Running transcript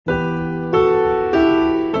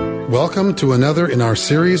Welcome to another in our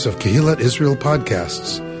series of Kehillat Israel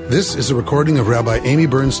podcasts. This is a recording of Rabbi Amy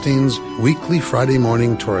Bernstein's weekly Friday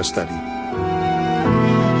morning Torah study.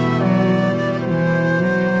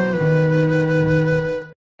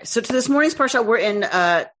 So to this morning's Parsha, we're in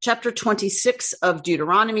chapter 26 of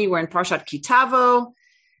Deuteronomy. We're in Parshat Kitavo,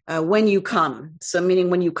 when you come. So meaning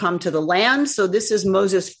when you come to the land. So this is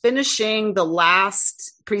Moses finishing the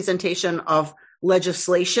last presentation of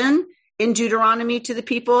legislation in Deuteronomy to the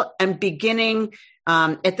people and beginning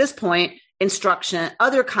at this point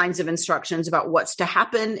other kinds of instructions about what's to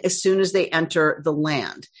happen as soon as they enter the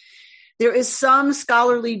land. There is some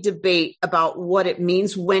scholarly debate about what it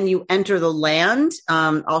means when you enter the land.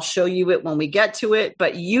 I'll show you it when we get to it,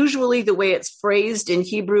 but usually the way it's phrased in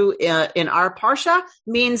Hebrew in our Parsha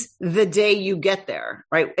means the day you get there,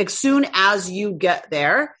 right? As soon as you get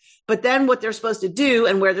there. But then what they're supposed to do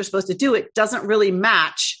and where they're supposed to do it doesn't really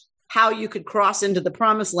match how you could cross into the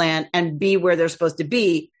promised land and be where they're supposed to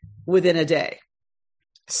be within a day.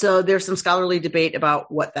 So there's some scholarly debate about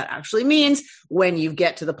what that actually means. When you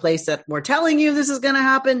get to the place that we're telling you this is going to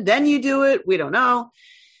happen, then you do it. We don't know.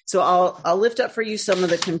 So I'll lift up for you some of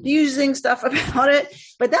the confusing stuff about it.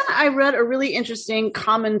 But then I read a really interesting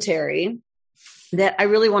commentary that I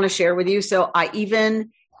really want to share with you. So I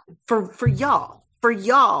even, for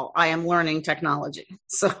y'all, I am learning technology.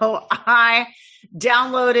 So I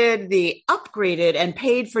downloaded the upgraded and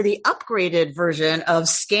paid for the upgraded version of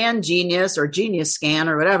Scan Genius or Genius Scan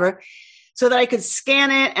or whatever, so that I could scan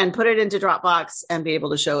it and put it into Dropbox and be able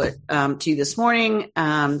to show it to you this morning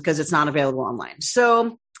because it's not available online.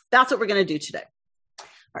 So that's what we're going to do today. All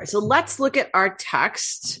right, so let's look at our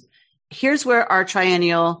text. Here's where our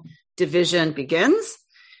triennial division begins.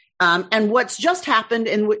 And what's just happened,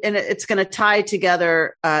 and it's going to tie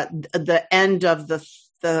together the end of the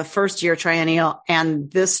first year triennial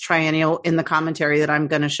and this triennial in the commentary that I'm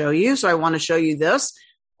going to show you. So I want to show you this,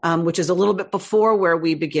 which is a little bit before where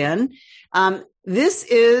we begin. This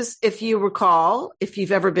is, if you recall, if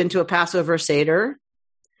you've ever been to a Passover Seder,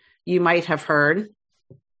 you might have heard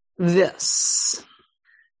this.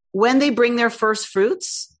 When they bring their first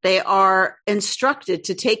fruits, they are instructed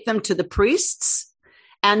to take them to the priests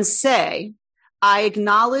and say, I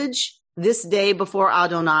acknowledge this day before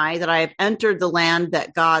Adonai that I have entered the land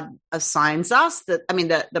that God assigns us.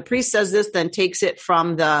 The priest says this, then takes it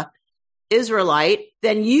from the Israelite.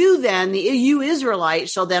 Then you Israelite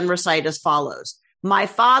shall then recite as follows. My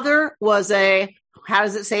father was how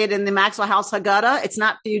does it say it in the Maxwell House Haggadah? It's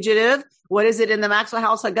not fugitive. What is it in the Maxwell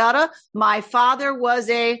House Haggadah? My father was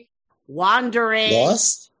a wandering.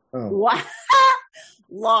 Lost? Oh.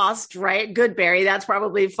 Lost, right? Good, Barry. That's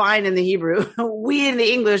probably fine in the Hebrew. We in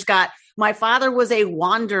the English got, my father was a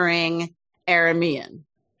wandering Aramean.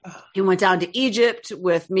 He went down to Egypt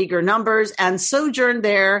with meager numbers and sojourned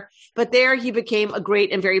there, but there he became a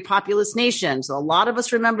great and very populous nation. So a lot of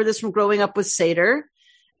us remember this from growing up with Seder.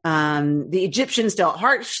 The Egyptians dealt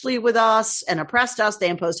harshly with us and oppressed us. They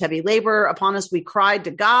imposed heavy labor upon us. We cried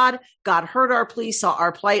to God. God heard our plea, saw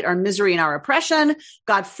our plight, our misery, and our oppression.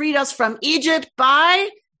 God freed us from Egypt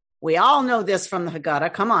we all know this from the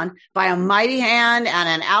Haggadah, come on, by a mighty hand and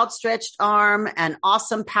an outstretched arm and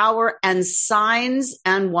awesome power and signs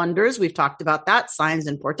and wonders. We've talked about that, signs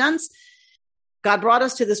and portents. God brought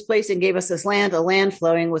us to this place and gave us this land, a land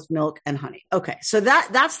flowing with milk and honey. Okay, so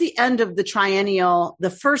that's the end of the triennial,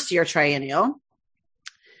 the first year triennial.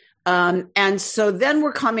 And so then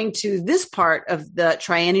we're coming to this part of the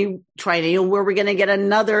triennial where we're going to get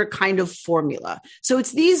another kind of formula. So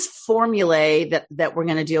it's these formulae that we're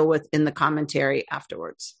going to deal with in the commentary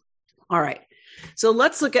afterwards. All right, so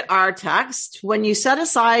let's look at our text. When you set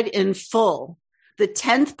aside in full the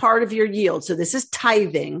 10th part of your yield, so this is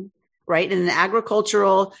tithing, right? In an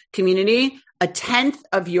agricultural community, a 10th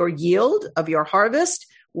of your yield of your harvest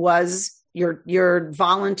was your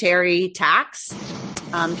voluntary tax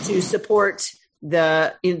to support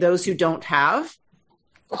those who don't have.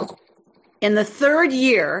 In the third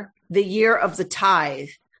year, the year of the tithe,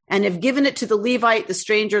 and have given it to the Levite, the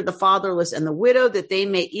stranger, the fatherless, and the widow, that they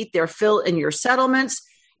may eat their fill in your settlements,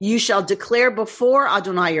 you shall declare before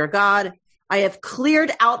Adonai your God, I have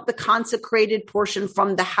cleared out the consecrated portion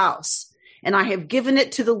from the house, and I have given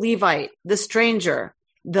it to the Levite, the stranger,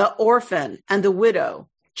 the orphan, and the widow,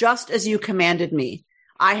 just as you commanded me.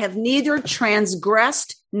 I have neither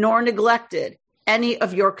transgressed nor neglected any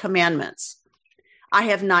of your commandments. I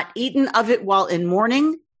have not eaten of it while in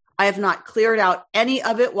mourning. I have not cleared out any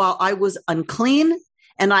of it while I was unclean,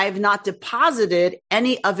 and I have not deposited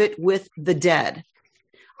any of it with the dead.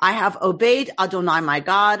 I have obeyed Adonai my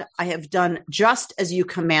God. I have done just as you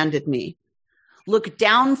commanded me. Look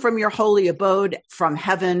down from your holy abode from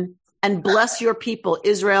heaven, and bless your people,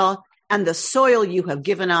 Israel, and the soil you have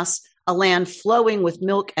given us, a land flowing with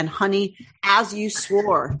milk and honey, as you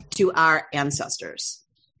swore to our ancestors.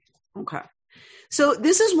 Okay. So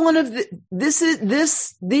this is one of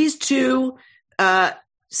these two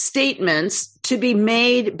statements to be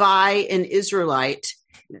made by an Israelite.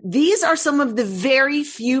 These are some of the very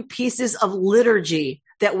few pieces of liturgy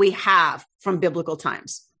that we have from biblical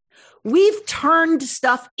times. We've turned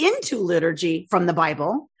stuff into liturgy from the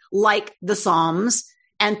Bible, like the Psalms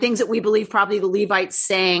and things that we believe probably the Levites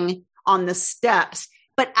sang on the steps.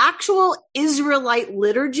 But actual Israelite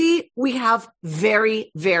liturgy, we have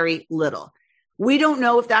very, very little. We don't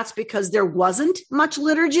know if that's because there wasn't much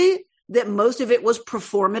liturgy, that most of it was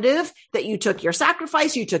performative, that you took your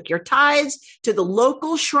sacrifice, you took your tithes to the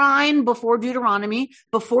local shrine before Deuteronomy,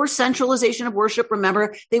 before centralization of worship.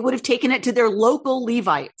 Remember, they would have taken it to their local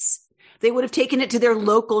Levites. They would have taken it to their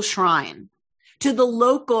local shrine, to the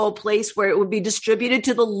local place where it would be distributed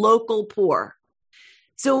to the local poor.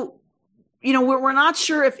 So, we're not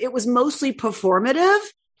sure if it was mostly performative,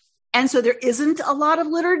 and so there isn't a lot of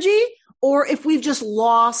liturgy, or if we've just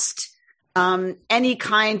lost any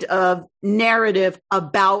kind of narrative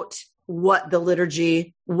about what the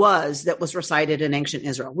liturgy was that was recited in ancient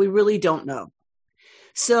Israel. We really don't know.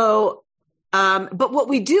 So, but what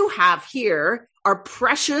we do have here are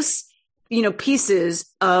precious, pieces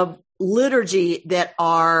of liturgy that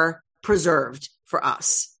are preserved for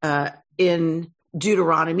us in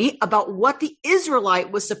Deuteronomy about what the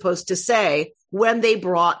Israelite was supposed to say when they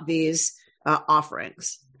brought these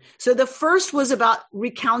offerings. So the first was about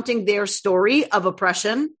recounting their story of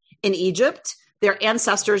oppression in Egypt, their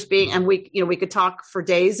ancestors being, and we could talk for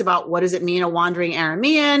days about what does it mean, a wandering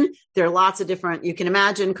Aramean. There are lots of different, you can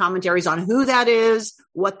imagine, commentaries on who that is,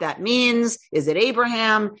 what that means. Is it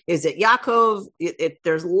Abraham? Is it Yaakov?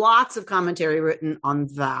 There's lots of commentary written on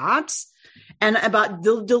that, and about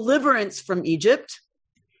the deliverance from Egypt,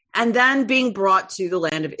 and then being brought to the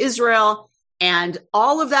land of Israel. And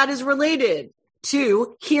all of that is related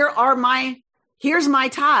to here's my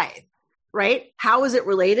tithe, right? How is it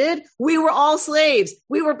related? We were all slaves.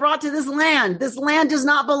 We were brought to this land. This land does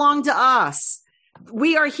not belong to us.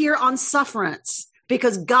 We are here on sufferance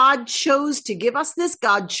because God chose to give us this.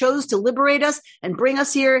 God chose to liberate us and bring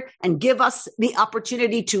us here and give us the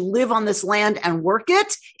opportunity to live on this land and work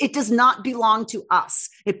it. It does not belong to us.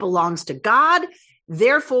 It belongs to God.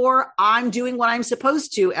 Therefore, I'm doing what I'm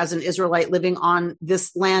supposed to as an Israelite living on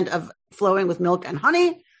this land of flowing with milk and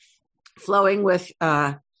honey, flowing with,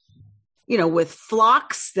 with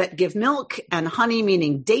flocks that give milk, and honey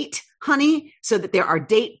meaning date honey, so that there are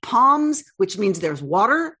date palms, which means there's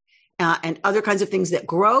water and other kinds of things that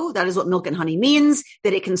grow. That is what milk and honey means,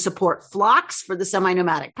 that it can support flocks for the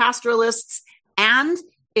semi-nomadic pastoralists, and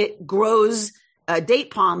it grows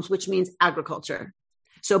date palms, which means agriculture.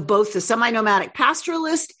 So both the semi-nomadic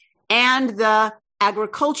pastoralist and the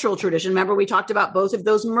agricultural tradition, remember we talked about both of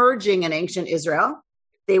those merging in ancient Israel.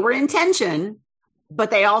 They were in tension,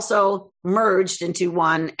 but they also merged into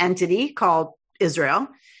one entity called Israel.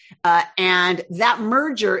 And that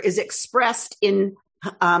merger is expressed in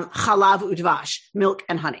chalav udvash, milk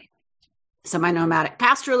and honey, semi-nomadic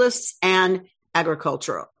pastoralists and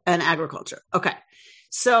agriculture. Okay.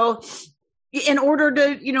 So in order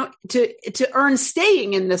to earn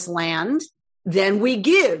staying in this land, then we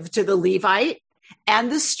give to the Levite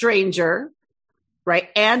and the stranger, right?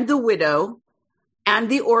 And the widow and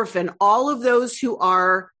the orphan, all of those who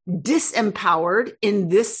are disempowered in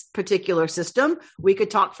this particular system. We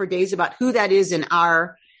could talk for days about who that is in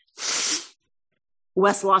our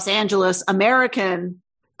West Los Angeles American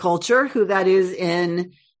culture, who that is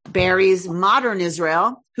in Barry's modern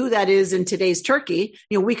Israel, who that is in today's Turkey.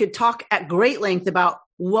 We could talk at great length about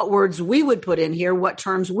what words we would put in here, what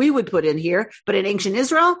terms we would put in here. But in ancient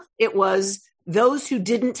Israel, it was those who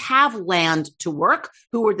didn't have land to work,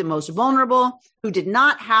 who were the most vulnerable, who did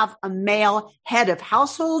not have a male head of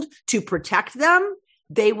household to protect them.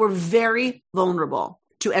 They were very vulnerable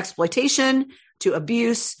to exploitation, to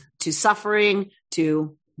abuse, to suffering,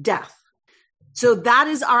 to death. So that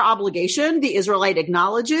is our obligation. The Israelite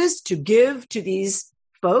acknowledges to give to these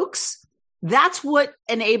folks. That's what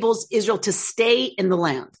enables Israel to stay in the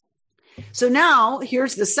land. So now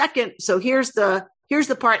here's the second. So here's the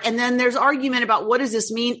part. And then there's argument about what does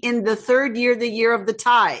this mean in the third year, the year of the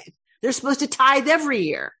tithe. They're supposed to tithe every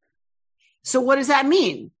year. So what does that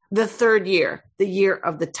mean? The third year, the year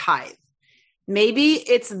of the tithe. Maybe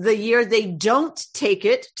it's the year they don't take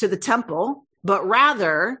it to the temple, but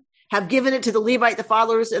rather have given it to the Levite, the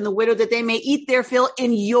fatherless, and the widow, that they may eat their fill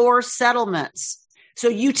in your settlements. So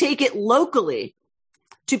you take it locally.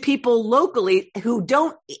 to people locally who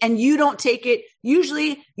don't, and you don't take it.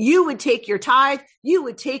 Usually you would take your tithe, you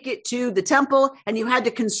would take it to the temple, and you had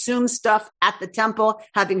to consume stuff at the temple,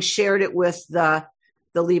 having shared it with the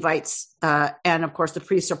Levites. And of course the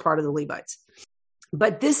priests are part of the Levites.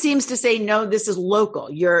 But this seems to say, no, this is local.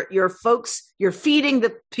 Your folks, you're feeding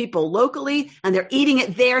the people locally and they're eating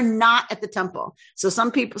it there, not at the temple. So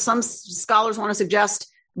some scholars want to suggest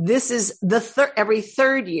this is every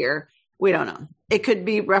third year. We don't know. It could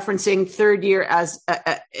be referencing third year as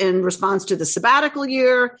in response to the sabbatical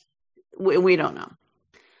year. We don't know.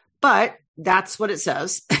 But that's what it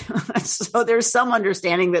says. So there's some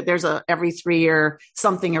understanding that there's every 3 year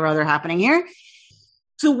something or other happening here.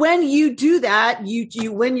 So when you do that,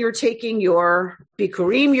 when you're taking your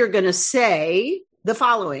Bikurim, you're going to say the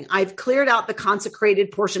following: I've cleared out the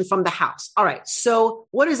consecrated portion from the house. All right. So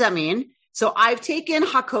what does that mean? So I've taken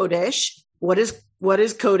HaKodesh. What is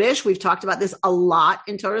Kodesh? We've talked about this a lot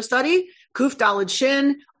in Torah study. Kuf Daled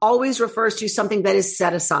Shin always refers to something that is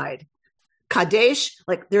set aside. Kadesh,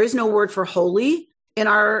 like there is no word for holy in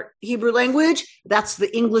our Hebrew language. That's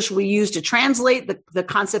the English we use to translate the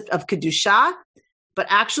concept of Kedusha. But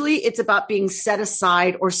actually, it's about being set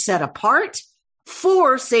aside or set apart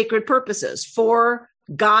for sacred purposes, for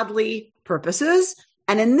godly purposes.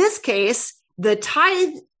 And in this case, the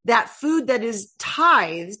tithe, that food that is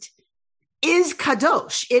tithed, is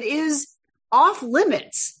kadosh. It is off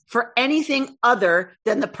limits for anything other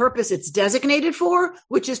than the purpose it's designated for,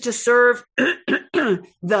 which is to serve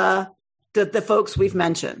the folks we've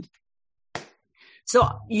mentioned. So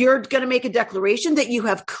you're going to make a declaration that you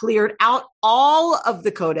have cleared out all of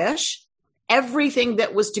the Kodesh, everything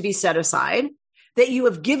that was to be set aside, that you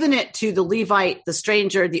have given it to the Levite, the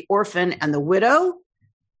stranger, the orphan, and the widow,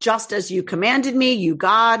 just as you commanded me, you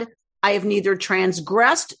God. I have neither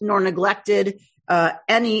transgressed nor neglected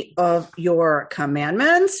any of your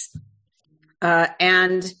commandments.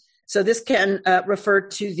 And so this can refer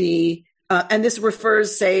to the and this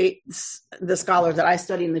refers, say, the scholar that I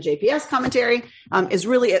study in the JPS commentary is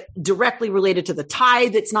really directly related to the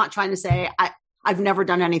tithe. It's not trying to say, I've never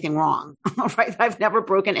done anything wrong, right? I've never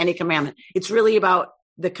broken any commandment. It's really about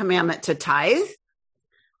the commandment to tithe.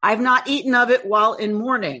 I've not eaten of it while in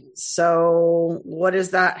mourning. So what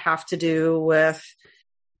does that have to do with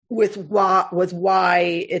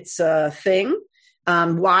why it's a thing?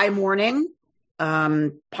 Why mourning?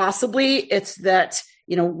 Possibly it's that,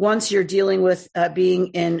 once you're dealing with being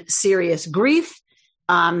in serious grief,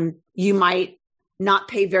 you might not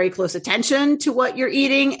pay very close attention to what you're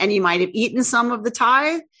eating, and you might have eaten some of the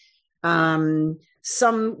tithe. Some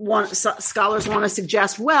scholars want to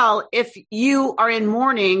suggest, well, if you are in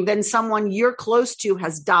mourning, then someone you're close to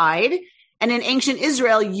has died. And in ancient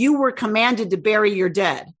Israel, you were commanded to bury your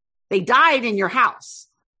dead. They died in your house.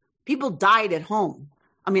 People died at home.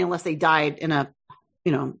 I mean, unless they died in a,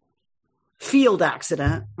 field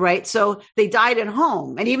accident, right? So they died at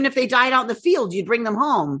home. And even if they died out in the field, you'd bring them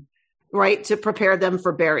home, right, to prepare them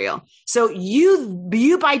for burial. So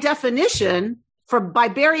you by definition, by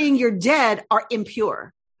burying your dead, are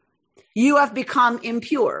impure. You have become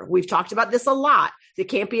impure. We've talked about this a lot. It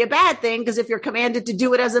can't be a bad thing, because if you're commanded to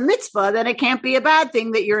do it as a mitzvah, then it can't be a bad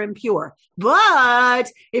thing that you're impure. But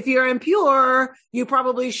if you're impure, you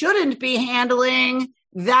probably shouldn't be handling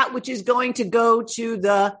that which is going to go to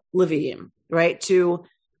the Leviim, right?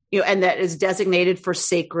 And that is designated for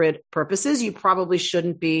sacred purposes. You probably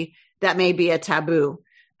shouldn't be. That may be a taboo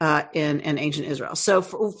in ancient Israel. So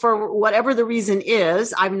for whatever the reason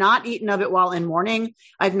is, I've not eaten of it while in mourning.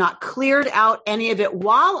 I've not cleared out any of it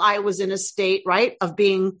while I was in a state, right, of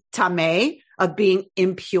being tameh, of being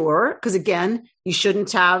impure. Because again, you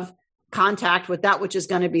shouldn't have contact with that which is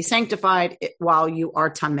going to be sanctified while you are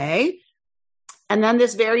tameh. And then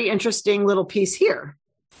this very interesting little piece here.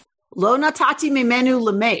 Lo natati mimenu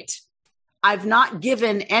lemet. I've not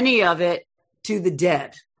given any of it to the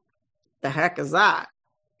dead. The heck is that?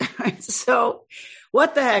 So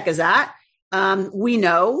what the heck is that? We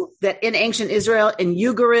know that in ancient Israel, in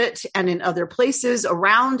Ugarit and in other places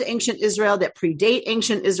around ancient Israel that predate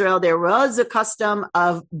ancient Israel, there was a custom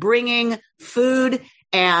of bringing food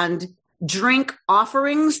and drink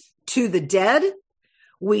offerings to the dead.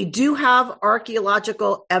 We do have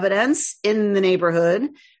archaeological evidence in the neighborhood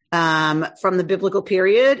from the biblical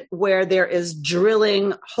period where there is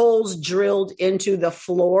holes drilled into the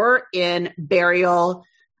floor in burial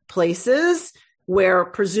places where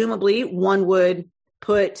presumably one would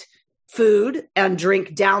put food and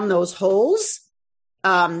drink down those holes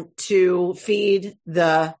to feed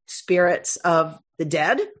the spirits of the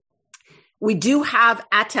dead. We do have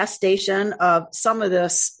attestation of some of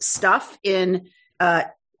this stuff in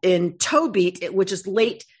in Tobit, which is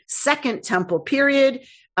late Second Temple period.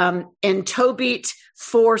 In Tobit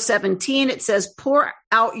 4:17, it says, pour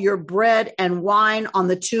out your bread and wine on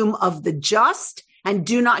the tomb of the just and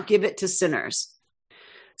do not give it to sinners.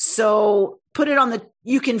 So put it on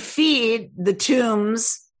you can feed the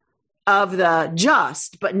tombs of the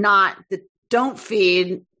just, but don't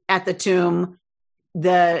feed at the tomb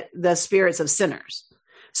the spirits of sinners.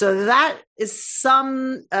 So that is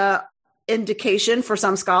some indication for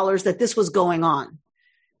some scholars that this was going on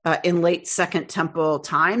in late Second Temple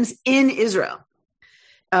times in Israel.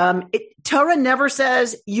 Torah never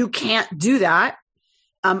says you can't do that.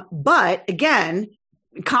 But again,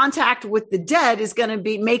 contact with the dead is going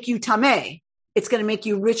to make you tameh. It's going to make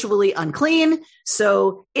you ritually unclean.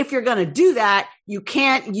 So if you're going to do that, you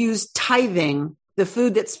can't use tithing, the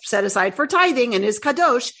food that's set aside for tithing and is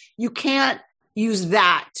kadosh. You can't use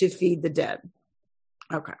that to feed the dead.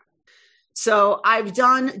 Okay. So I've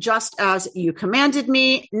done just as you commanded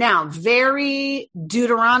me. Now, very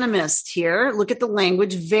Deuteronomist here. Look at the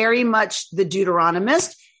language, very much the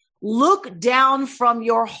Deuteronomist. Look down from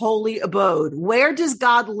your holy abode. Where does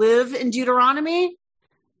God live in Deuteronomy?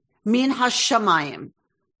 Min hashamayim.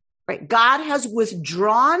 Right? God has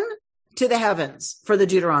withdrawn to the heavens for the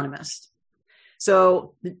Deuteronomist.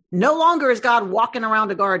 So no longer is God walking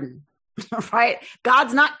around a garden. Right?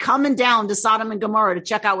 God's not coming down to Sodom and Gomorrah to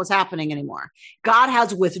check out what's happening anymore. God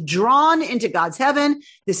has withdrawn into God's heaven.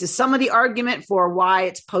 This is some of the argument for why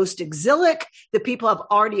it's post-exilic. The people have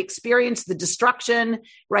already experienced the destruction,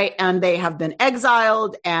 right? And they have been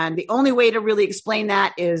exiled. And the only way to really explain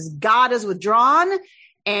that is God is withdrawn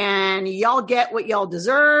and y'all get what y'all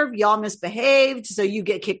deserve. Y'all misbehaved. So you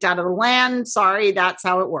get kicked out of the land. Sorry, that's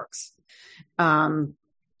how it works.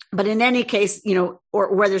 But in any case,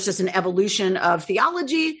 or where there's just an evolution of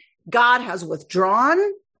theology, God has withdrawn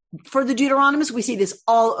for the Deuteronomists. We see this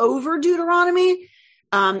all over Deuteronomy.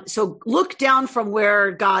 So look down from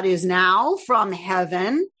where God is now, from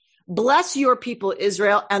heaven. Bless your people,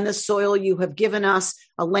 Israel, and the soil you have given us,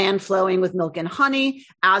 a land flowing with milk and honey,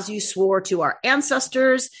 as you swore to our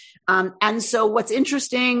ancestors. And so what's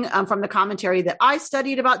interesting from the commentary that I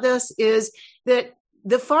studied about this is that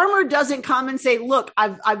the farmer doesn't come and say, look,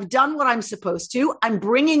 I've done what I'm supposed to. I'm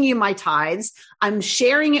bringing you my tithes. I'm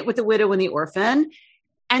sharing it with the widow and the orphan.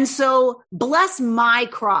 And so bless my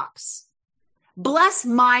crops. Bless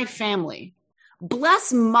my family.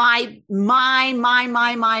 Bless my,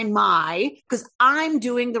 because I'm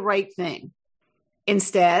doing the right thing.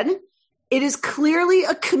 Instead, it is clearly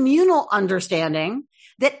a communal understanding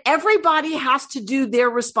that everybody has to do their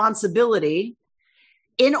responsibility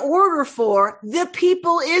in order for the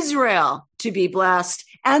people Israel to be blessed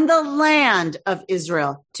and the land of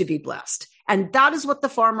Israel to be blessed. And that is what the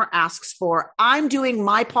farmer asks for. I'm doing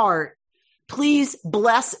my part. Please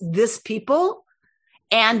bless this people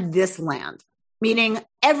and this land, meaning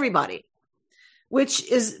everybody, which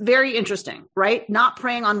is very interesting, right? Not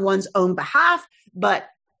praying on one's own behalf, but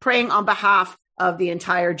praying on behalf of the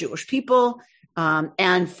entire Jewish people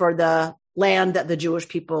and for the land that the Jewish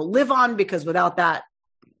people live on, because without that,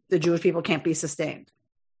 the Jewish people can't be sustained.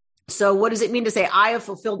 So what does it mean to say, I have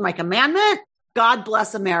fulfilled my commandment? God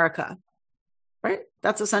bless America, right?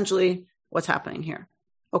 That's essentially what's happening here.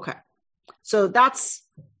 Okay. So that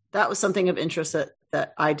was something of interest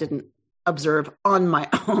that I didn't observe on my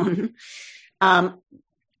own.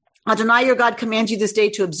 Adonai, your God, commands you this day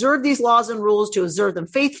to observe these laws and rules, to observe them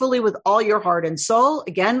faithfully with all your heart and soul.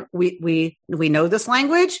 Again, we know this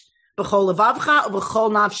language. B'chol levavcha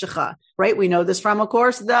u'b'chol nafshecha, right? We know this from, of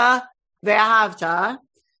course, the ve'ahavta,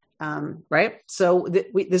 right? So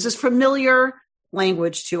this is familiar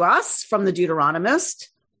language to us from the Deuteronomist.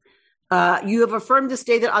 You have affirmed this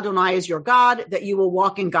day that Adonai is your God, that you will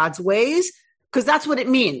walk in God's ways, because that's what it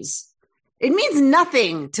means. It means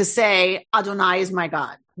nothing to say Adonai is my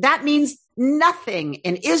God. That means nothing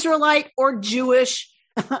in Israelite or Jewish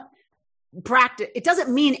practice. It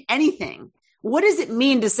doesn't mean anything. What does it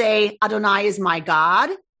mean to say Adonai is my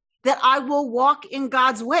God? That I will walk in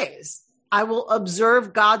God's ways. I will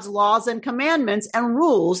observe God's laws and commandments and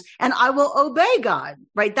rules, and I will obey God,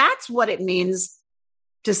 right? That's what it means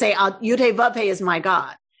to say Yud-Heh Vav-Heh is my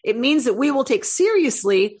God. It means that we will take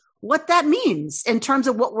seriously what that means in terms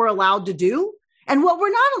of what we're allowed to do and what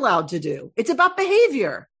we're not allowed to do. It's about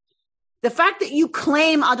behavior. The fact that you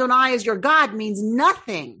claim Adonai as your God means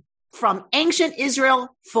nothing from ancient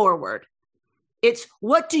Israel forward. It's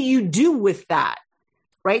what do you do with that,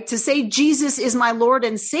 right? To say Jesus is my Lord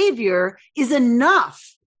and Savior is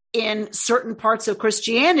enough in certain parts of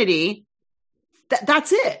Christianity.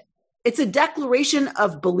 That's it. It's a declaration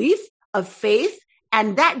of belief, of faith,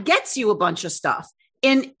 and that gets you a bunch of stuff.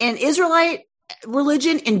 In Israelite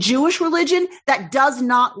religion, in Jewish religion, that does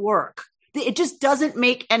not work. It just doesn't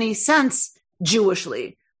make any sense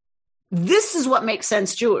Jewishly. This is what makes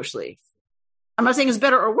sense Jewishly. I'm not saying it's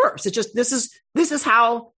better or worse. It's just this is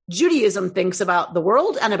how Judaism thinks about the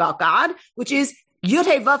world and about God, which is Yud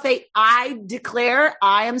He Vav He. I declare,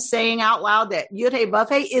 I am saying out loud that Yud He Vav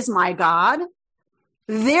He is my God.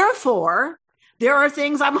 Therefore, there are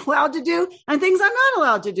things I'm allowed to do and things I'm not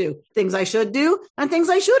allowed to do, things I should do and things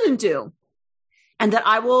I shouldn't do. And that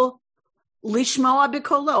I will lishmoa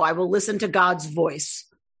b'kolo, I will listen to God's voice.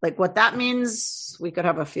 Like what that means, we could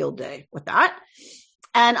have a field day with that.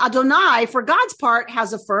 And Adonai, for God's part,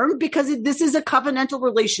 has affirmed, because this is a covenantal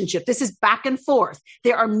relationship. This is back and forth.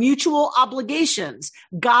 There are mutual obligations.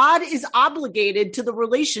 God is obligated to the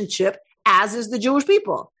relationship, as is the Jewish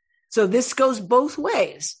people. So this goes both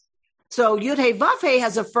ways. So Yud He Vav He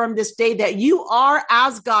has affirmed this day that you are,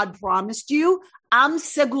 as God promised you, Am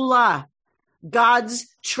Segulah, God's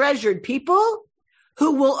treasured people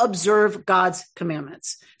who will observe God's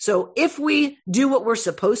commandments. So if we do what we're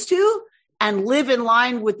supposed to and live in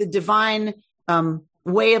line with the divine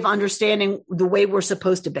way of understanding the way we're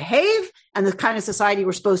supposed to behave and the kind of society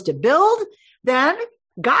we're supposed to build, then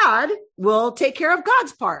God will take care of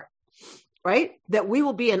God's part, right? That we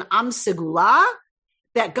will be an Am Segulah,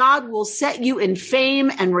 that God will set you in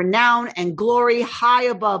fame and renown and glory high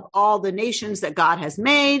above all the nations that God has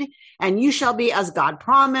made. And you shall be, as God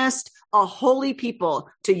promised, a holy people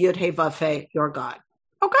to Yud He Vav He, your God.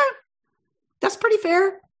 Okay. That's pretty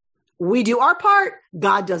fair. We do our part.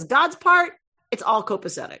 God does God's part. It's all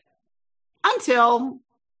copacetic until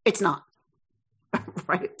it's not.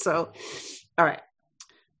 Right. So, all right.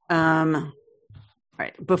 All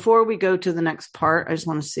right. Before we go to the next part, I just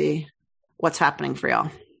want to see what's happening for y'all.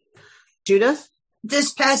 Judith?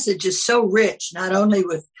 This passage is so rich, not only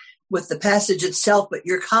with the passage itself, but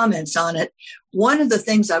your comments on it. One of the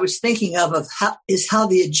things I was thinking of how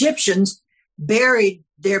the Egyptians buried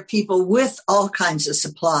their people with all kinds of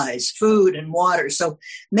supplies, food and water. So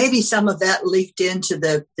maybe some of that leaked into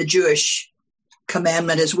the Jewish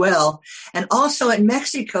commandment as well. And also in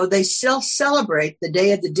Mexico, they still celebrate the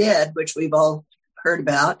Day of the Dead, which we've all heard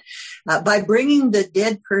about, by bringing the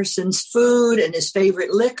dead person's food and his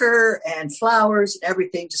favorite liquor and flowers and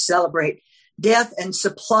everything to celebrate death and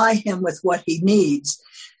supply him with what he needs.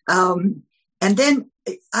 And then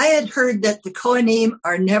I had heard that the Kohanim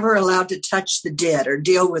are never allowed to touch the dead or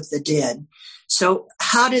deal with the dead. So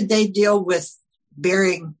how did they deal with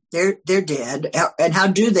burying their dead? And how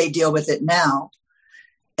do they deal with it now?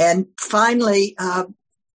 And finally,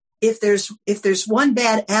 if there's one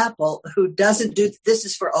bad apple who doesn't do, this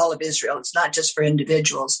is for all of Israel, it's not just for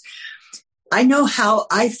individuals. I know how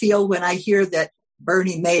I feel when I hear that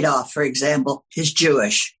Bernie Madoff, for example, is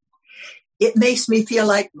Jewish. It makes me feel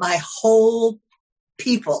like my whole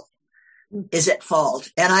people is at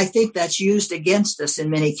fault. And I think that's used against us in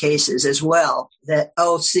many cases as well, that,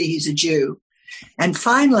 oh, see, he's a Jew. And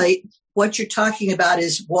finally, what you're talking about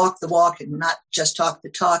is walk the walk and not just talk the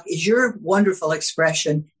talk, is your wonderful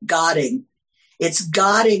expression, Godding. It's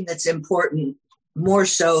Godding that's important, more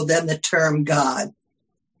so than the term God.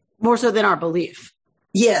 More so than our belief.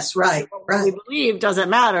 Yes, right. What we believe doesn't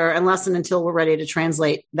matter unless and until we're ready to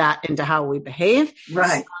translate that into how we behave.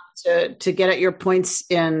 Right. To get at your points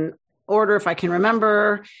in order, if I can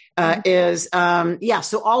remember,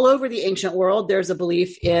 so all over the ancient world, there's a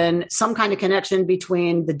belief in some kind of connection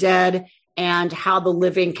between the dead and how the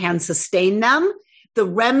living can sustain them. The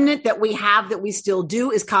remnant that we have that we still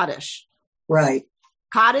do is Kaddish. Right.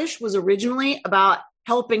 Kaddish was originally about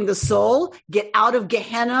helping the soul get out of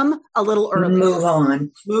Gehenna a little earlier.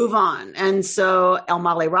 Move on. And so El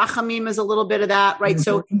Male Rachamim is a little bit of that, right? Mm-hmm.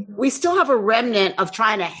 So we still have a remnant of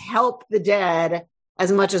trying to help the dead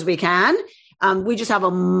as much as we can. We just have a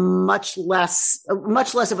much less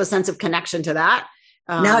of a sense of connection to that.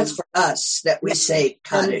 Now it's for us that we say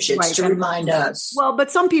Kaddish. It's to remind us. Well, but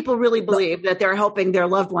some people really believe that they're helping their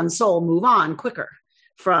loved one's soul move on quicker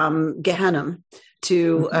from Gehenna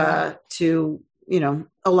to Olam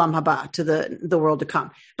Haba, to the world to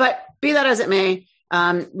come. But be that as it may,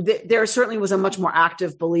 there certainly was a much more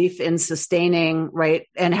active belief in sustaining, right,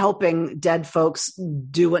 and helping dead folks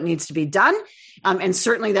do what needs to be done. And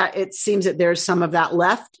certainly that it seems that there's some of that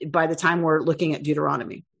left by the time we're looking at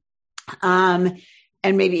Deuteronomy, and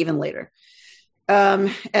maybe even later.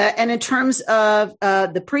 And in terms of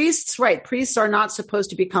the priests, right, priests are not supposed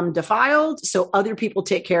to become defiled, so other people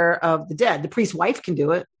take care of the dead. The priest's wife can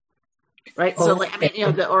do it. Right. So,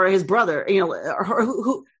 or his brother,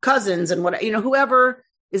 or cousins and whoever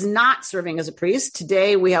is not serving as a priest.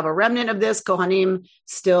 Today, we have a remnant of this. Kohanim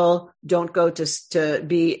still don't go to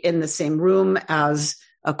be in the same room as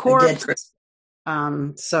a corpse.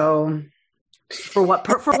 So for what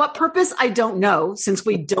purpose, I don't know, since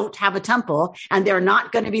we don't have a temple and they're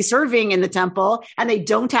not going to be serving in the temple and they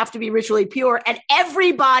don't have to be ritually pure. And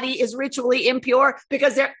everybody is ritually impure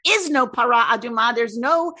because there is no para aduma. There's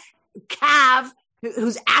no calf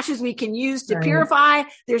whose ashes we can use to purify.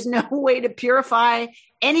 There's no way to purify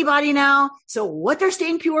anybody now. So what they're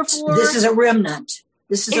staying pure for? This is a remnant.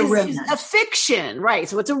 This is a remnant. A fiction, right?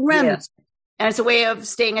 So it's a remnant. Yeah. And it's a way of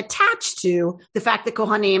staying attached to the fact that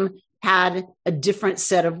Kohanim had a different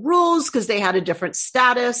set of rules because they had a different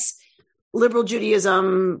status. Liberal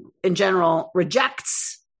Judaism in general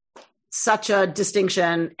rejects such a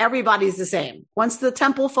distinction. Everybody's the same. Once the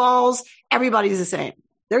temple falls, everybody's the same.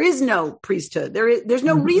 There is no priesthood. There's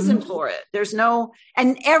no reason for it.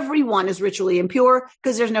 And everyone is ritually impure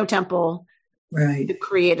because there's no temple to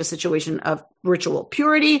create a situation of ritual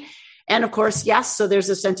purity. And of course, yes, so there's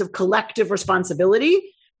a sense of collective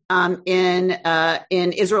responsibility in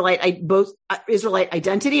Israelite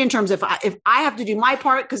identity in terms of if I have to do my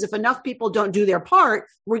part, because if enough people don't do their part,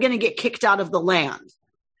 we're going to get kicked out of the land.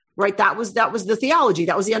 Right. That was the theology.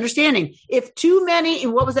 That was the understanding. If too many,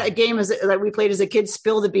 and what was that game that we played as a kid,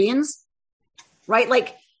 Spill the Beans? Right.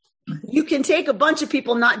 Like you can take a bunch of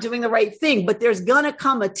people not doing the right thing, but there's going to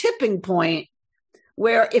come a tipping point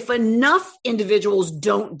where if enough individuals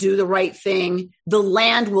don't do the right thing, the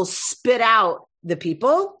land will spit out the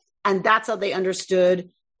people. And that's how they understood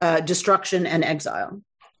destruction and exile.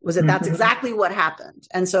 That's exactly what happened.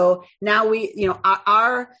 And so now we,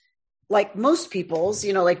 our like most people's,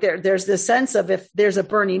 like there's this sense of if there's a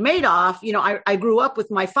Bernie Madoff, I grew up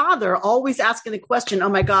with my father always asking the question, oh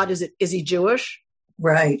my God, is he Jewish?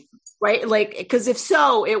 Right. Right. Like, because if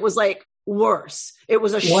so, it was like worse. It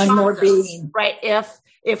was a one more being. Right.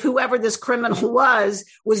 If whoever this criminal was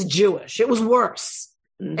Jewish, it was worse.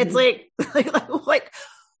 It's like,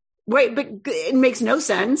 right. But it makes no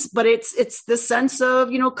sense, but it's the sense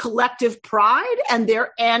of, collective pride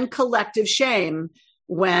and collective shame.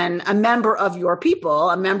 When a member of your people,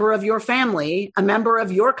 a member of your family, a member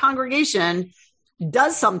of your congregation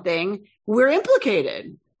does something, we're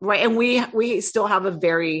implicated, right? And we still have a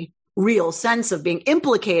very real sense of being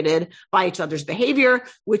implicated by each other's behavior,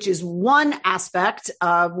 which is one aspect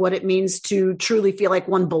of what it means to truly feel like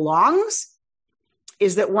one belongs,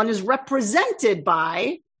 is that one is represented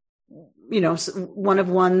by, one of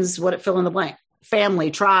one's, fill in the blank,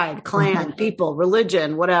 family, tribe, clan, people,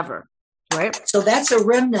 religion, whatever. Right. So that's a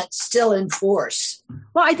remnant still in force.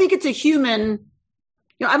 Well, I think it's a human,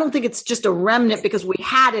 I don't think it's just a remnant because we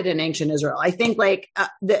had it in ancient Israel. I think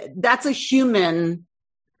that's a human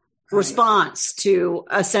response to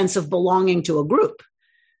a sense of belonging to a group,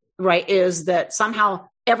 right? Is that somehow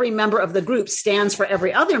every member of the group stands for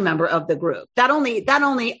every other member of the group. That only,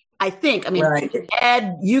 I think,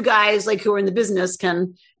 Ed, you guys who are in the business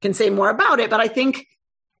can say more about it, but I think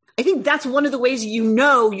that's one of the ways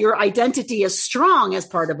your identity is strong as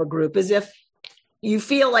part of a group is if you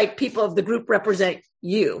feel like people of the group represent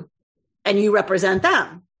you and you represent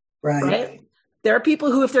them. Right? There are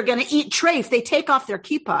people who, if they're going to eat treif, they take off their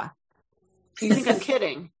kippah. You think I'm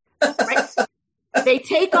kidding? Right? They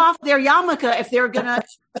take off their yarmulke if they're going to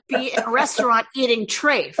be in a restaurant eating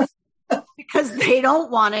treif because they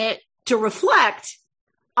don't want it to reflect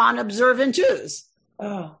on observant Jews.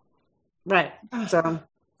 Oh, right. So.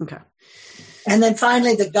 Okay. And then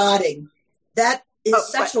finally, the godding. That is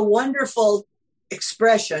such a wonderful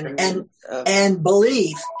expression and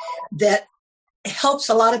belief that helps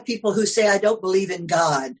a lot of people who say, I don't believe in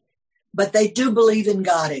God, but they do believe in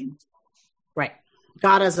godding. Right.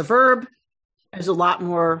 God as a verb is a lot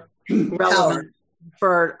more relevant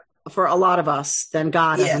for a lot of us than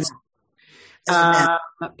God. Yes. Pam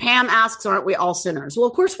asks, aren't we all sinners? Well,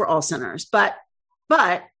 of course we're all sinners, but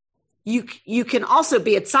you can also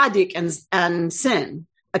be a tzaddik and sin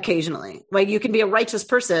occasionally. Like you can be a righteous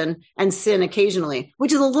person and sin occasionally,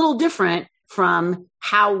 which is a little different from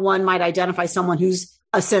how one might identify someone who's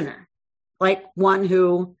a sinner. Like one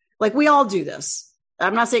who, we all do this.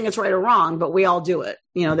 I'm not saying it's right or wrong, but we all do it.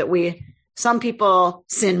 Some people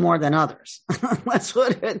sin more than others. Let's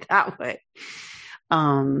put it that way.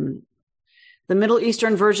 The Middle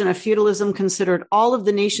Eastern version of feudalism considered all of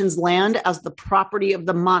the nation's land as the property of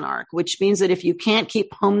the monarch, which means that if you can't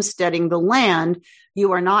keep homesteading the land,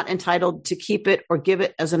 you are not entitled to keep it or give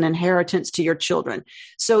it as an inheritance to your children.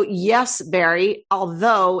 So yes, Barry,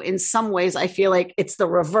 although in some ways I feel like it's the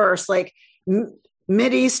reverse,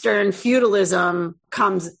 Mideastern feudalism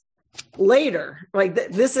comes later.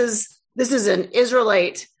 This is This is an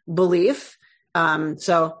Israelite belief.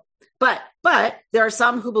 But there are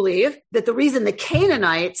some who believe that the reason the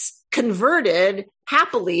Canaanites converted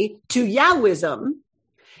happily to Yahwism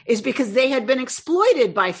is because they had been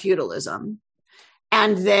exploited by feudalism,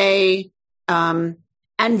 and they then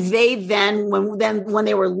when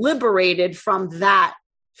they were liberated from that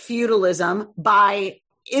feudalism by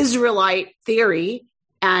Israelite theory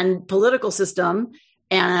and political system,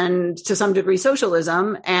 and to some degree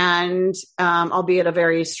socialism, and albeit a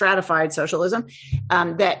very stratified socialism,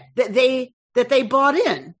 that they bought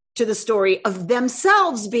in to the story of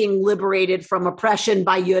themselves being liberated from oppression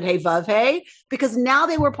by Yud He Vav He, because now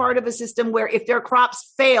they were part of a system where if their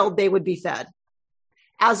crops failed, they would be fed,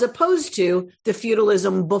 as opposed to the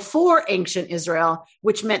feudalism before ancient Israel,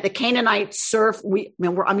 which meant the Canaanite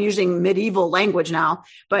I'm using medieval language now,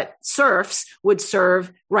 but serfs would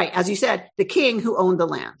serve, right, as you said, the king who owned the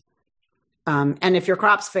land. And if your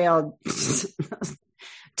crops failed,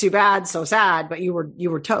 too bad, so sad, but you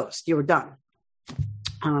were toast, you were done.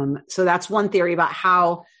 So that's one theory about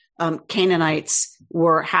how Canaanites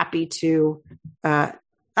were not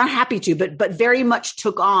happy to, but very much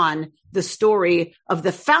took on the story of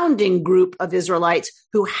the founding group of Israelites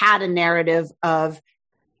who had a narrative of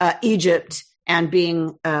Egypt and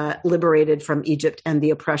being liberated from Egypt and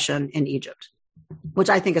the oppression in Egypt, which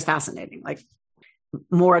I think is fascinating. Like,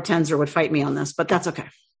 Maura Tenzer would fight me on this, but that's okay.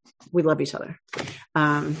 We love each other.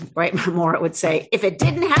 Right? Maura would say, if it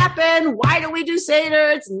didn't happen, why do we do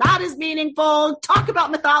Seder? It's not as meaningful. Talk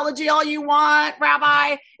about mythology all you want,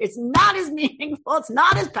 Rabbi. It's not as meaningful. It's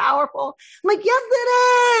not as powerful. I'm like, yes,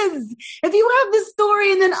 it is. If you have this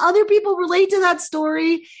story and then other people relate to that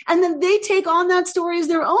story and then they take on that story as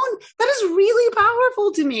their own, that is really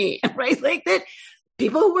powerful to me, right? Like that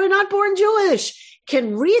people who were not born Jewish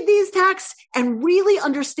can read these texts and really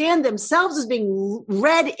understand themselves as being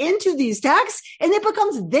read into these texts, and it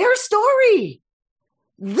becomes their story.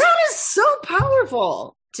 That is so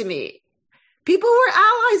powerful to me. People who are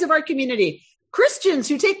allies of our community, Christians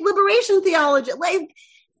who take liberation theology, like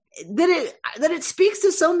that it speaks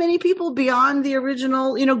to so many people beyond the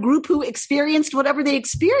original, group who experienced whatever they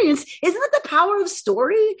experienced. Isn't that the power of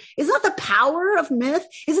story? Isn't that the power of myth?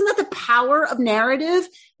 Isn't that the power of narrative,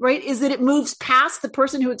 right? Is that it moves past the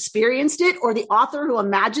person who experienced it or the author who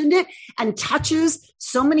imagined it and touches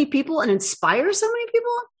so many people and inspires so many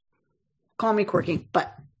people? Call me quirky,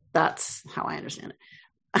 but that's how I understand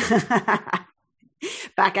it.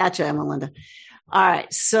 Back at you, Emma Linda. All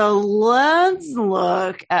right, so let's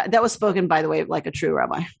look at, that was spoken, by the way, like a true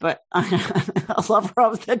rabbi, but a lover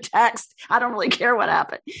of the text. I don't really care what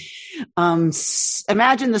happened.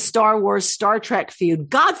 Imagine the Star Wars, Star Trek feud.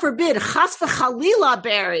 God forbid, chas v'chalila,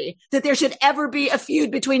 Barry, that there should ever be a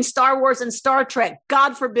feud between Star Wars and Star Trek.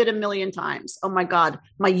 God forbid 1,000,000 times. Oh my God,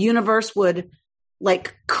 my universe would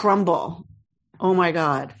crumble. Oh my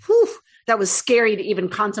God. Whew. That was scary to even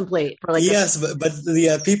contemplate. For yes, but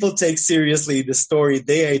the people take seriously the story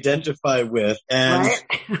they identify with, and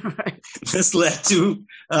right. this led to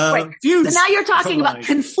So feuds. now you're talking about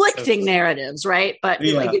conflicting narratives, right? But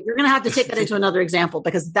you're going to have to take that into another example,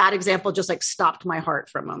 because that example just stopped my heart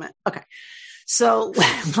for a moment. Okay, so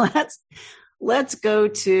let's go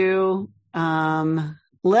to the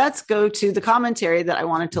commentary that I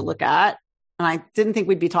wanted to look at. And I didn't think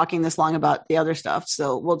we'd be talking this long about the other stuff.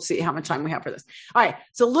 So we'll see how much time we have for this. All right.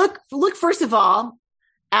 So look first of all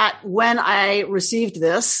at when I received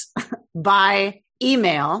this by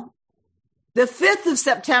email, the 5th of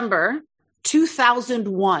September,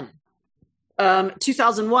 2001.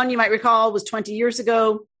 2001, you might recall, was 20 years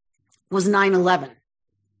ago, was 9/11.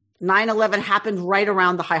 9/11 happened right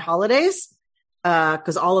around the high holidays,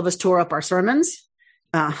 because all of us tore up our sermons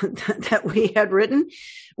that we had written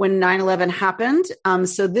when 9/11 happened.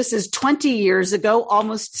 So this is 20 years ago,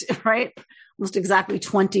 almost exactly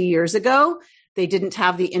 20 years ago. They didn't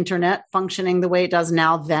have the internet functioning the way it does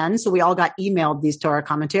now then. So we all got emailed these Torah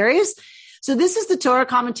commentaries. So this is the Torah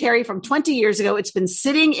commentary from 20 years ago. It's been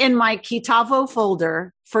sitting in my Kitavo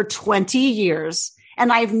folder for 20 years,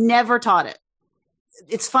 and I've never taught it.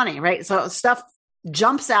 It's funny, right? So stuff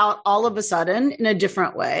jumps out all of a sudden in a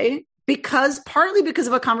different way. Partly because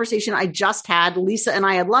of a conversation I just had. Lisa and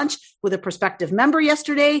I had lunch with a prospective member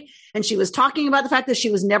yesterday, and she was talking about the fact that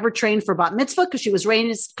she was never trained for bat mitzvah because she was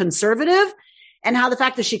raised conservative, and how the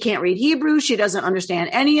fact that she can't read Hebrew, she doesn't understand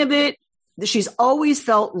any of it, that she's always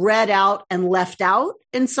felt read out and left out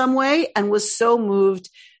in some way, and was so moved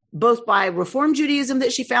both by Reform Judaism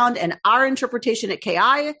that she found and our interpretation at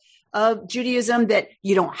KI of Judaism that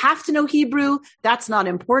you don't have to know Hebrew. That's not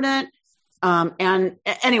important. And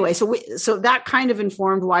anyway, so that kind of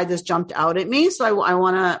informed why this jumped out at me. So I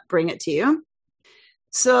want to bring it to you.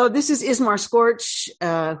 So this is Ismar Scorch,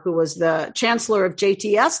 who was the chancellor of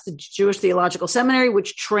JTS, the Jewish Theological Seminary,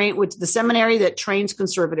 which the seminary that trains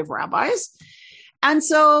conservative rabbis. And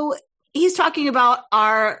so he's talking about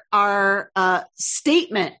our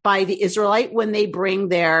statement by the Israelite when they bring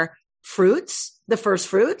their fruits, the first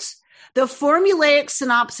fruits. The formulaic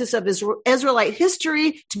synopsis of Israelite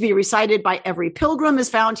history to be recited by every pilgrim is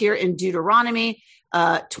found here in Deuteronomy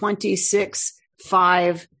 26,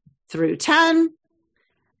 5 through 10.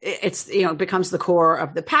 It's, becomes the core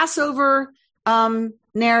of the Passover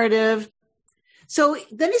narrative. So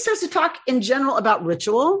then he starts to talk in general about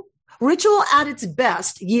ritual. Ritual at its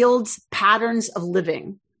best yields patterns of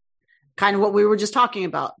living, kind of what we were just talking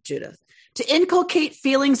about, Judith. To inculcate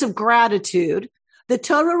feelings of gratitude, the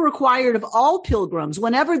Torah required of all pilgrims,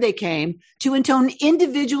 whenever they came, to intone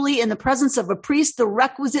individually in the presence of a priest the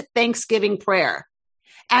requisite thanksgiving prayer.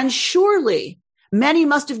 And surely many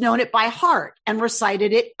must have known it by heart and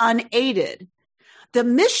recited it unaided. The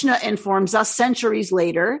Mishnah informs us centuries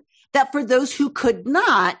later that for those who could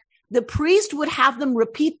not, the priest would have them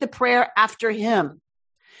repeat the prayer after him.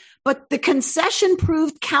 But the concession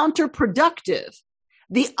proved counterproductive.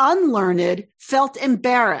 The unlearned felt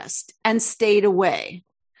embarrassed and stayed away.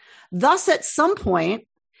 Thus, at some point,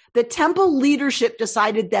 the temple leadership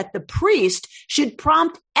decided that the priest should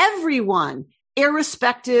prompt everyone,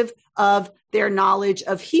 irrespective of their knowledge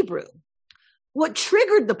of Hebrew. What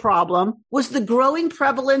triggered the problem was the growing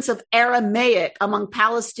prevalence of Aramaic among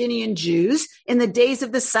Palestinian Jews in the days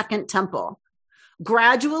of the Second Temple.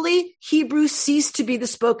 Gradually, Hebrew ceased to be the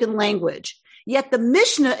spoken language. Yet the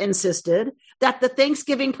Mishnah insisted that the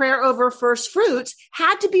Thanksgiving prayer over first fruits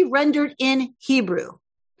had to be rendered in Hebrew.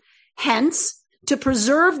 Hence, to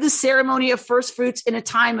preserve the ceremony of first fruits in a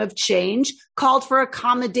time of change called for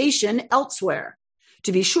accommodation elsewhere.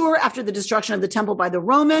 To be sure, after the destruction of the temple by the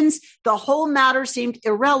Romans, the whole matter seemed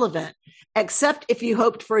irrelevant, except if you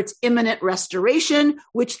hoped for its imminent restoration,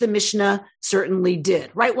 which the Mishnah certainly did,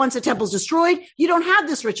 right? Once the temple's destroyed, you don't have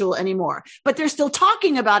this ritual anymore, but they're still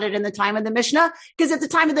talking about it in the time of the Mishnah, because at the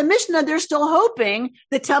time of the Mishnah, they're still hoping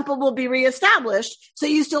the temple will be reestablished. So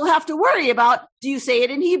you still have to worry about, do you say it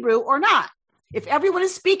in Hebrew or not? If everyone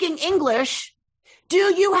is speaking English, do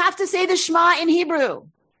you have to say the Shema in Hebrew?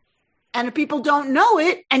 And if people don't know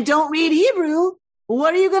it and don't read Hebrew,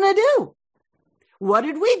 what are you going to do? What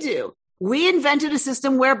did we do? We invented a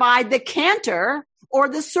system whereby the cantor or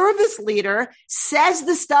the service leader says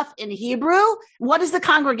the stuff in Hebrew. What does the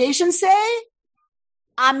congregation say?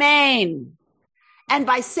 Amen. And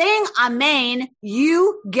by saying Amen,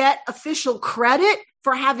 you get official credit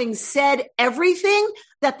for having said everything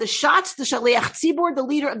that the Shatz, the Shaliach Tzibor, the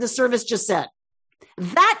leader of the service, just said.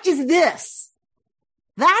 That is this.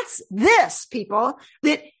 That's this, people,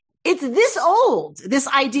 that it's this old, this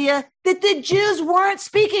idea that the Jews weren't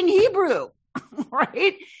speaking Hebrew,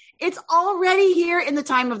 right? It's already here in the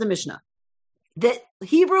time of the Mishnah, that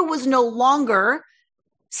Hebrew was no longer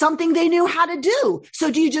something they knew how to do.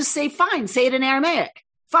 So do you just say, fine, say it in Aramaic?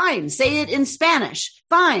 Fine, say it in Spanish.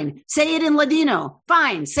 Fine, say it in Ladino.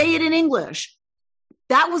 Fine, say it in English.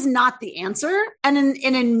 That was not the answer. And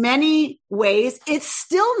in many ways, it's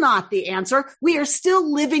still not the answer. We are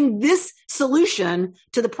still living this solution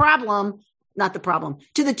to the problem,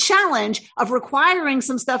 to the challenge of requiring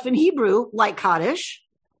some stuff in Hebrew, like Kaddish,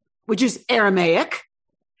 which is Aramaic,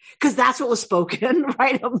 because that's what was spoken,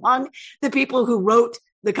 right, among the people who wrote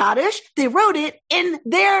the Kaddish. They wrote it in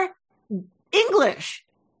their English,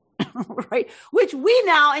 right, which we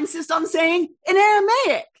now insist on saying in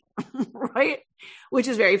Aramaic, right? Which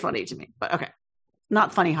is very funny to me, but okay.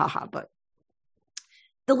 Not funny, haha, but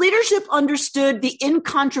the leadership understood the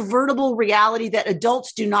incontrovertible reality that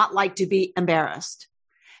adults do not like to be embarrassed.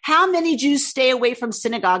 How many Jews stay away from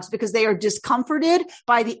synagogues because they are discomforted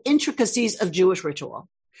by the intricacies of Jewish ritual?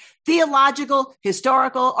 Theological,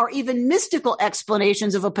 historical, or even mystical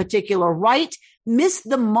explanations of a particular rite miss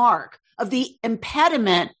the mark of the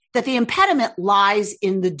impediment lies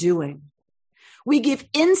in the doing. We give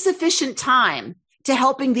insufficient time to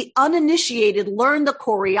helping the uninitiated learn the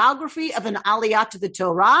choreography of an aliyah to the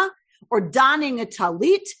Torah, or donning a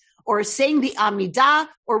talit, or saying the Amidah,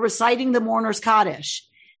 or reciting the mourner's Kaddish.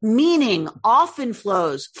 Meaning often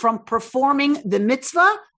flows from performing the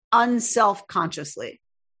mitzvah unself-consciously.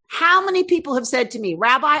 How many people have said to me,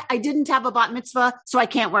 Rabbi, I didn't have a bat mitzvah, so I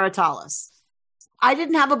can't wear a talis. I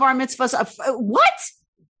didn't have a bar mitzvah. So what?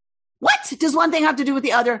 What does one thing have to do with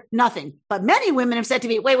the other? Nothing. But many women have said to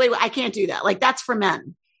me, wait, I can't do that. Like, that's for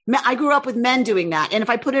men. I grew up with men doing that. And if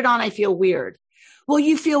I put it on, I feel weird. Well,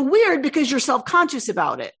 you feel weird because you're self-conscious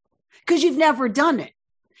about it, because you've never done it.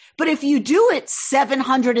 But if you do it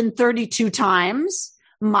 732 times,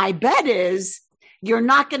 my bet is you're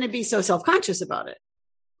not going to be so self-conscious about it.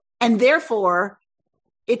 And therefore,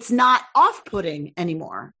 it's not off-putting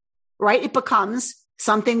anymore, right? It becomes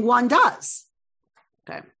something one does.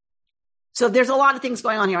 Okay. So there's a lot of things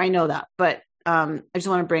going on here. I know that, but I just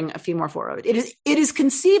want to bring a few more forward. It is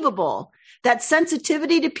conceivable that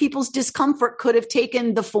sensitivity to people's discomfort could have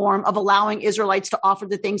taken the form of allowing Israelites to offer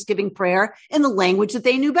the Thanksgiving prayer in the language that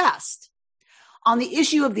they knew best. On the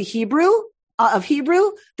issue of the Hebrew,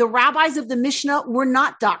 the rabbis of the Mishnah were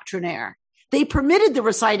not doctrinaire. They permitted the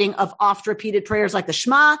reciting of oft-repeated prayers like the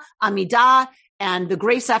Shema, Amidah, and the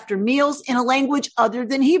grace after meals in a language other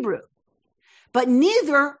than Hebrew. But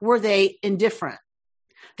neither were they indifferent.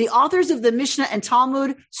 The authors of the Mishnah and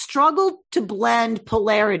Talmud struggled to blend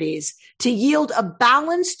polarities to yield a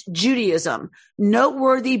balanced Judaism,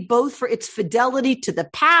 noteworthy both for its fidelity to the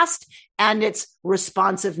past and its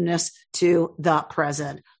responsiveness to the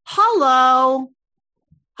present. Hello,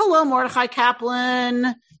 Mordechai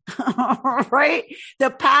Kaplan, right?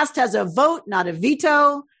 The past has a vote, not a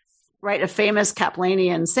veto, right? A famous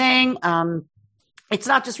Kaplanian saying. It's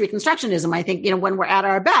not just Reconstructionism. I think, when we're at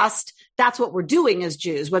our best, that's what we're doing as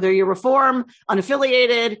Jews, whether you're Reform,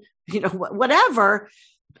 unaffiliated, whatever.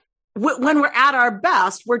 When we're at our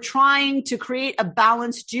best, we're trying to create a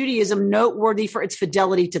balanced Judaism noteworthy for its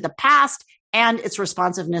fidelity to the past and its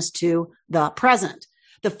responsiveness to the present.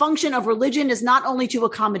 The function of religion is not only to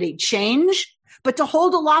accommodate change, but to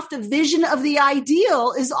hold aloft a vision of the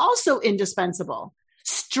ideal is also indispensable.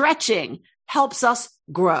 Stretching helps us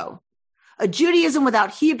grow. A Judaism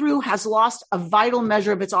without Hebrew has lost a vital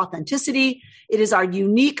measure of its authenticity. It is our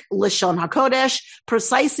unique Lashon HaKodesh,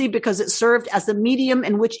 precisely because it served as the medium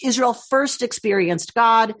in which Israel first experienced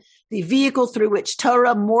God, the vehicle through which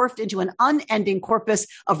Torah morphed into an unending corpus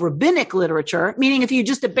of rabbinic literature, meaning if you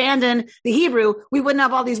just abandon the Hebrew, we wouldn't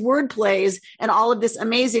have all these word plays and all of this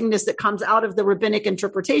amazingness that comes out of the rabbinic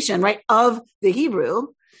interpretation, right, of the Hebrew,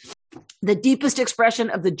 the deepest expression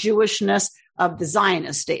of the Jewishness of the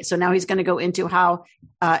Zionist state. So now he's going to go into how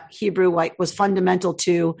Hebrew was fundamental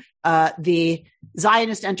to the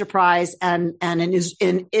Zionist enterprise and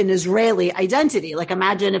in Israeli identity. Like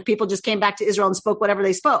imagine if people just came back to Israel and spoke whatever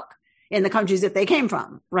they spoke in the countries that they came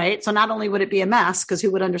from, right? So not only would it be a mess because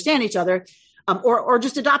who would understand each other, or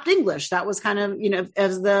just adopt English. That was kind of,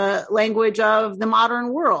 as the language of the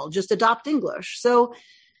modern world, just adopt English. So,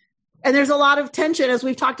 and there's a lot of tension, as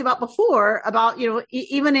we've talked about before, about,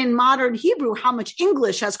 even in modern Hebrew, how much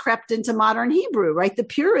English has crept into modern Hebrew, right? The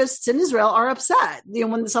purists in Israel are upset,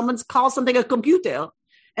 when someone calls something a computer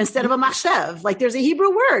instead of a machshev, like there's a Hebrew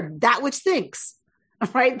word, that which thinks,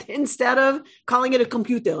 right? Instead of calling it a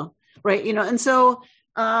computer, right? And so,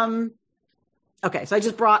 okay, so I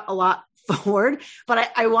just brought a lot forward,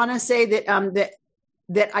 but I want to say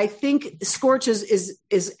that I think Scorch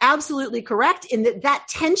is absolutely correct in that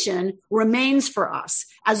tension remains for us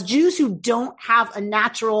as Jews who don't have a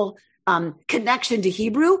natural connection to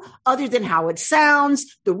Hebrew other than how it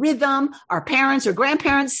sounds, the rhythm, our parents or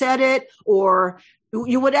grandparents said it, or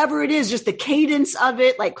whatever it is, just the cadence of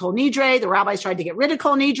it, like Kol Nidre. The rabbis tried to get rid of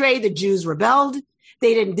Kol Nidre. The Jews rebelled.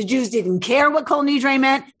 The Jews didn't care what Kol Nidre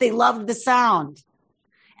meant. They loved the sound.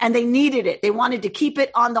 And they needed it. They wanted to keep it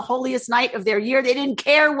on the holiest night of their year. They didn't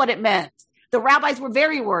care what it meant. The rabbis were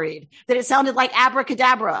very worried that it sounded like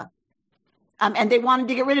abracadabra. And they wanted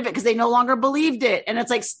to get rid of it because they no longer believed it. And it's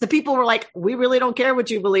like, the people were like, we really don't care what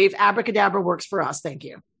you believe. Abracadabra works for us. Thank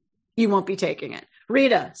you. You won't be taking it.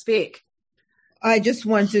 Rita, speak. I just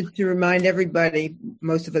wanted to remind everybody,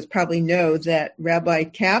 most of us probably know, that Rabbi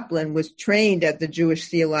Kaplan was trained at the Jewish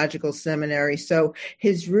Theological Seminary. So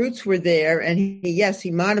his roots were there, and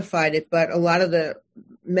he modified it, but a lot of the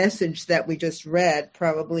message that we just read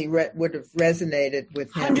probably would have resonated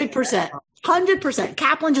with him. 100%.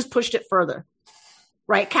 Kaplan just pushed it further,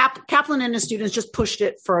 right? Kaplan and his students just pushed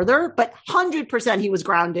it further, but 100% he was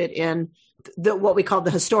grounded in what we call the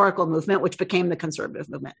historical movement, which became the conservative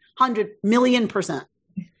movement. 100 million %.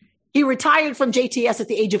 He retired from JTS at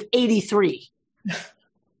the age of 83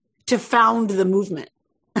 to found the movement,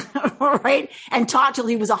 right? And taught till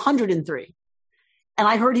he was 103. And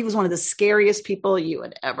I heard he was one of the scariest people you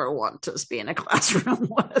would ever want to be in a classroom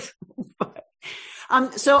with.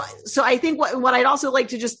 So I think what I'd also like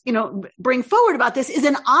to just, bring forward about this is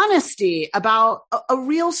an honesty about a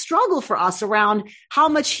real struggle for us around how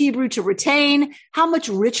much Hebrew to retain, how much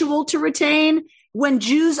ritual to retain, when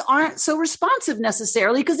Jews aren't so responsive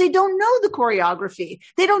necessarily because they don't know the choreography.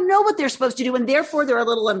 They don't know what they're supposed to do, and therefore they're a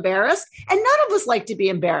little embarrassed. And none of us like to be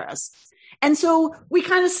embarrassed. And so we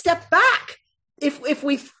kind of step back if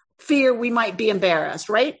we fear we might be embarrassed,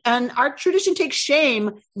 right? And our tradition takes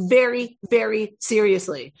shame very, very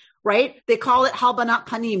seriously, right? They call it halbanat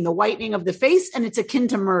panim, the whitening of the face, and it's akin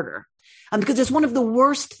to murder because it's one of the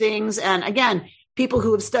worst things. And again, people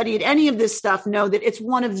who have studied any of this stuff know that it's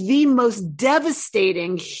one of the most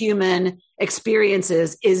devastating human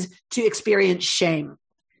experiences is to experience shame.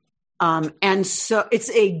 And so it's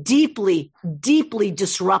a deeply, deeply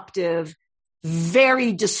disruptive,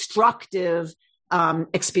 very destructive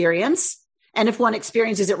experience. And if one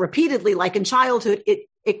experiences it repeatedly, like in childhood,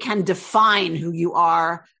 it can define who you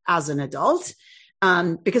are as an adult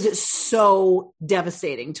because it's so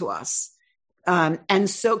devastating to us. And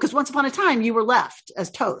so, because once upon a time you were left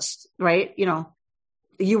as toast, right? You know,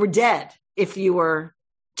 you were dead. If you were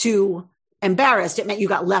too embarrassed, it meant you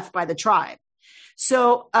got left by the tribe.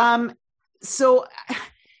 So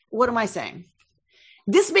what am I saying?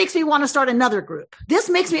 This makes me want to start another group. This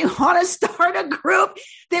makes me want to start a group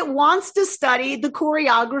that wants to study the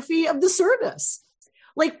choreography of the service.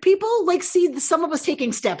 Like people like see some of us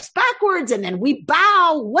taking steps backwards and then we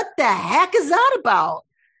bow. What the heck is that about?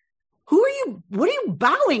 What are you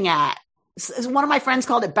bowing at? One of my friends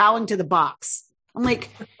called it bowing to the box. I'm like,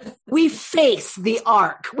 we face the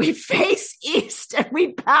ark. We face east and we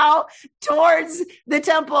bow towards the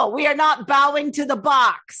temple. We are not bowing to the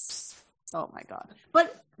box. Oh my God.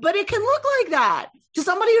 But it can look like that. To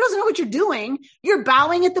somebody who doesn't know what you're doing, you're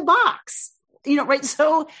bowing at the box. You know, right?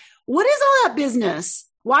 So what is all that business?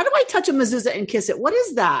 Why do I touch a mezuzah and kiss it? What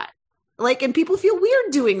is that? Like, and people feel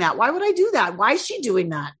weird doing that. Why would I do that? Why is she doing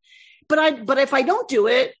that? But if I don't do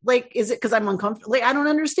it, like, is it because I'm uncomfortable? Like, I don't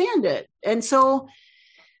understand it. And so,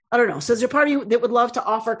 I don't know. So is there a part of you that would love to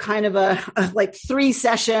offer kind of a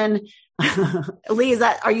 3-session? Lee,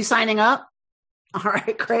 are you signing up? All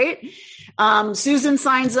right, great. Susan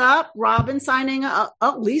signs up. Robin signing up.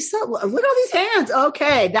 Oh, Lisa, look at all these hands.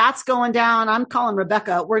 Okay, that's going down. I'm calling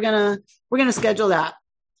Rebecca. We're gonna schedule that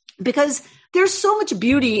because there's so much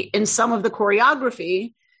beauty in some of the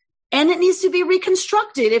choreography. And it needs to be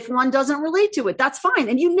reconstructed if one doesn't relate to it. That's fine.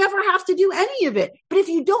 And you never have to do any of it. But if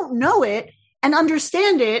you don't know it and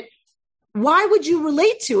understand it, why would you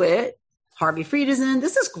relate to it? Harvey Friedison,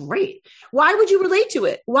 this is great. Why would you relate to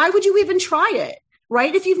it? Why would you even try it?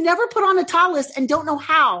 Right? If you've never put on a tallis and don't know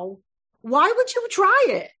how, why would you try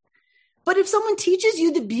it? But if someone teaches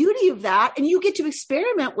you the beauty of that and you get to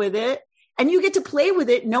experiment with it, and you get to play with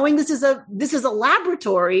it, knowing this is a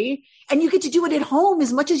laboratory, and you get to do it at home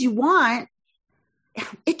as much as you want.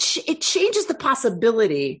 It changes the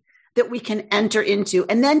possibility that we can enter into,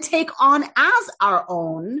 and then take on as our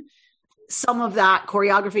own some of that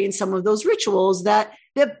choreography and some of those rituals that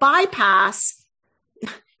bypass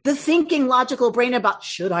the thinking logical brain about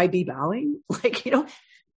should I be bowing? Like, you know,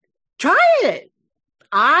 try it.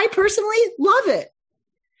 I personally love it.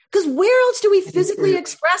 Because where else do we physically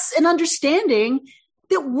express an understanding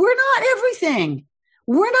that we're not everything?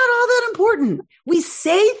 We're not all that important. We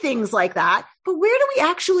say things like that, but where do we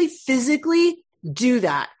actually physically do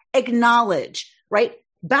that? Acknowledge, right?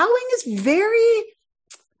 Bowing is very,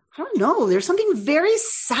 I don't know, there's something very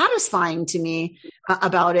satisfying to me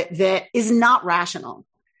about it that is not rational.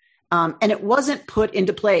 And it wasn't put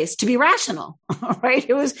into place to be rational, right?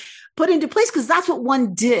 It was put into place because that's what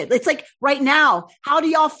one did. It's like right now, how do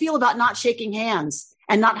y'all feel about not shaking hands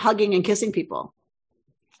and not hugging and kissing people?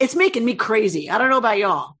 It's making me crazy. I don't know about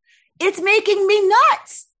y'all. It's making me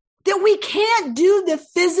nuts that we can't do the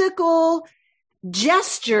physical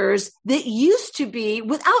gestures that used to be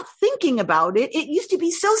without thinking about it. It used to be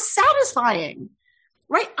so satisfying.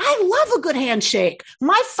 Right? I love a good handshake.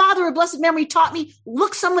 My father of blessed memory taught me,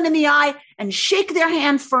 look someone in the eye and shake their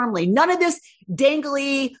hand firmly. None of this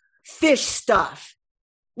dangly fish stuff.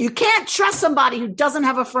 You can't trust somebody who doesn't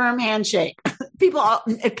have a firm handshake. People,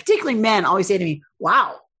 particularly men, always say to me,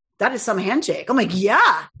 wow, that is some handshake. I'm like,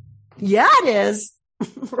 yeah, it is.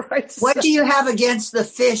 Right? What do you have against the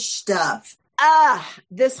fish stuff?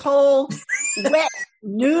 This whole wet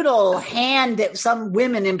noodle hand that some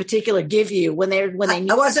women in particular give you when they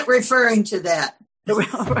I wasn't referring to that.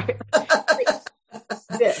 Right.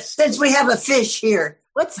 Since we have a fish here.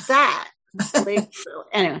 What's that?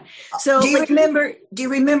 Anyway, so do you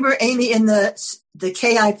remember Amy in the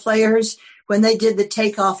KI Players when they did the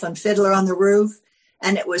takeoff on Fiddler on the Roof,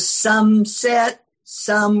 and it was some set,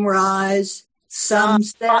 some rise, some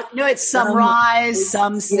set. No, it's some rise,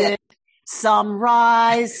 some sit. Some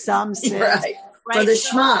rise, some sit. Right. For the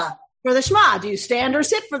Shema. For the Shema. Do you stand or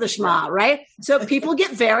sit for the Shema, right? So people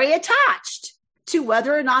get very attached to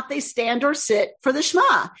whether or not they stand or sit for the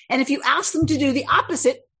Shema. And if you ask them to do the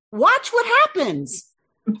opposite, watch what happens.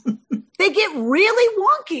 they get really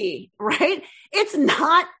wonky, right? It's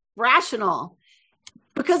not rational.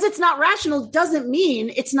 Because it's not rational doesn't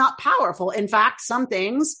mean it's not powerful. In fact, some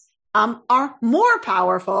things are more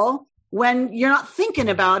powerful when you're not thinking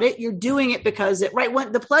about it. You're doing it because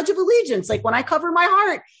when the Pledge of Allegiance, like when I cover my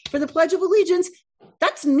heart for the Pledge of Allegiance,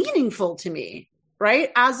 that's meaningful to me,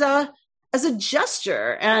 right? As a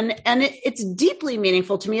gesture, and it's deeply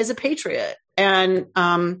meaningful to me as a patriot. And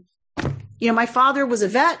my father was a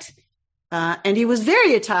vet. And he was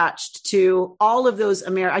very attached to all of those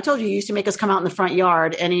I told you, he used to make us come out in the front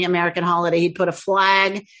yard, any American holiday. He'd put a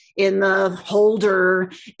flag in the holder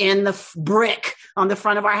in the brick on the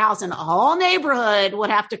front of our house, and the whole neighborhood would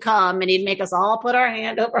have to come, and he'd make us all put our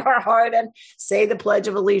hand over our heart and say the Pledge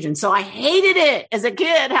of Allegiance. So I hated it as a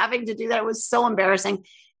kid, having to do that. It was so embarrassing.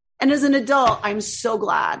 And as an adult, I'm so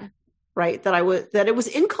glad, right, that it was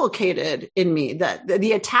inculcated in me, that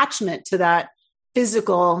the attachment to that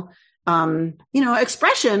physical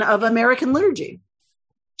expression of American liturgy.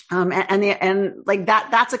 And like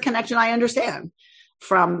that's a connection I understand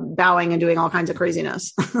from bowing and doing all kinds of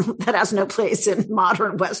craziness that has no place in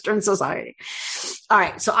modern Western society. All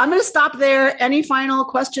right. So I'm going to stop there. Any final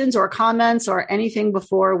questions or comments or anything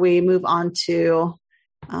before we move on to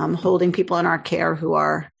holding people in our care who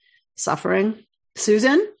are suffering?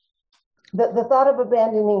 Susan? The thought of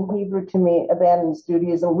abandoning Hebrew to me abandons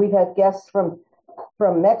Judaism. We've had guests from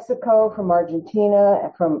Mexico, from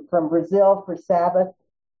Argentina, from Brazil for Sabbath,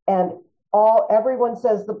 and everyone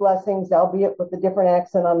says the blessings, albeit with a different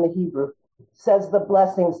accent on the Hebrew, says the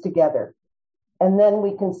blessings together, and then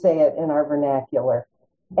we can say it in our vernacular.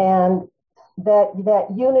 And that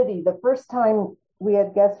unity, the first time we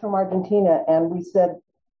had guests from Argentina, and we said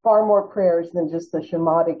far more prayers than just the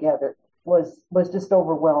Shema together, was just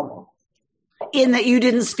overwhelming. In that you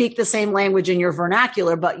didn't speak the same language in your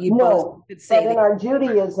vernacular, but you both could say. But in our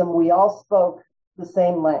Judaism, we all spoke the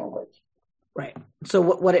same language. Right. So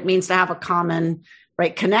what it means to have a common,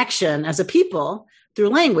 right, connection as a people through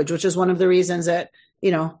language, which is one of the reasons that,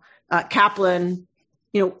 Kaplan,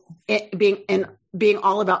 being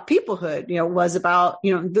all about peoplehood, was about,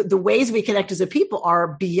 the ways we connect as a people are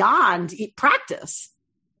beyond practice,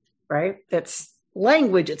 right? It's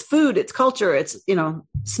language, it's food, it's culture, it's,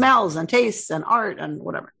 smells and tastes and art and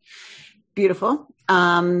whatever. Beautiful.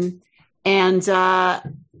 And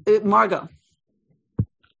Margot.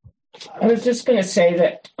 I was just going to say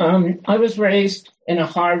that I was raised in a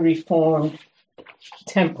high Reformed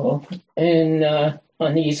temple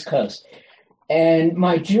on the East Coast. And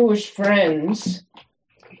my Jewish friends,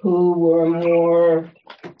 who were more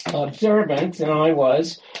observant than I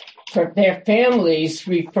was, their families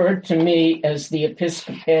referred to me as the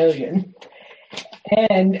Episcopalian.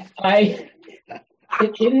 And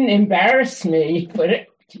it didn't embarrass me, but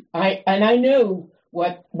I knew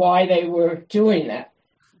why they were doing that.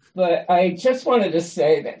 But I just wanted to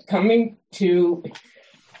say that coming to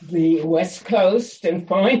the West Coast and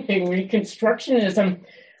finding Reconstructionism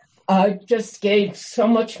just gave so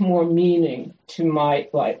much more meaning to my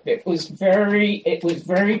life. It was very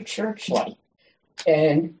church-like,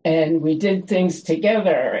 and we did things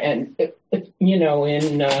together, and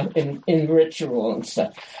in ritual and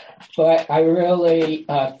stuff. But I really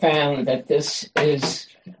found that this is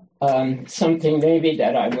something maybe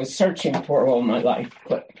that I was searching for all my life,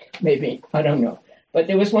 but maybe, I don't know. But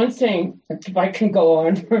there was one thing, if I can go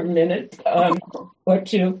on for a minute or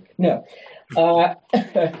two. No.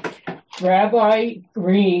 Rabbi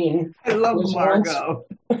Green. I love Margot.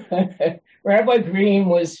 Rabbi Green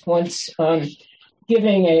was once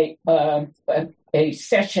giving a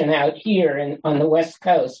session out here on the West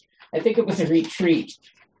Coast. I think it was a retreat.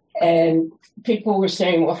 And people were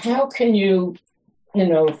saying, well, how can you,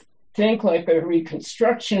 think like a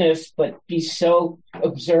Reconstructionist, but be so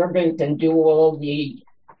observant and do all the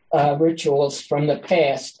rituals from the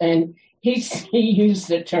past? And he used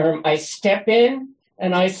the term, I step in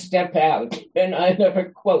and I step out, and I never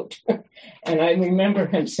quote. And I remember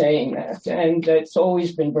him saying that, and it's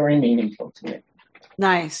always been very meaningful to me.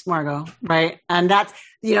 Nice, Margot, right? And that's,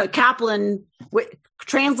 Kaplan,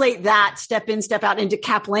 translate that step in, step out into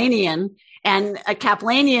Kaplanian. And a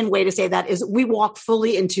Kaplanian way to say that is we walk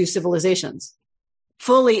fully into civilizations,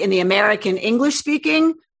 fully in the American English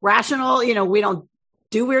speaking, rational, we don't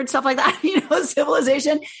do weird stuff like that,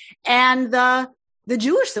 civilization, and the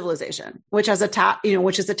Jewish civilization, which has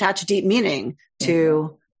attached deep meaning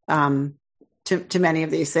to many of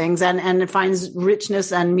these things, and it finds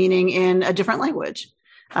richness and meaning in a different language,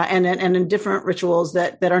 and in different rituals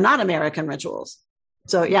that are not American rituals.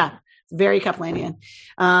 So yeah, very Kaplanian.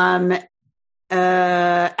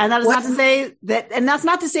 And that is not to say that, and that's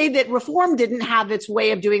not to say that Reform didn't have its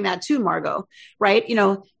way of doing that too, Margot, right? You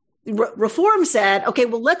know, Reform said, okay,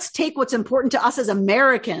 well, let's take what's important to us as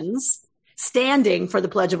Americans, standing for the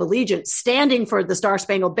Pledge of Allegiance, standing for the Star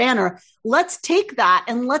Spangled Banner. Let's take that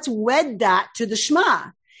and let's wed that to the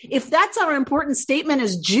Shema. If that's our important statement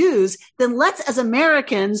as Jews, then let's, as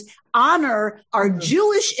Americans, honor our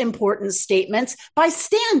Jewish important statements by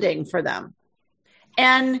standing for them.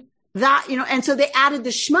 And that, you know, and so they added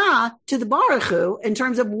the Shema to the Baruch Hu in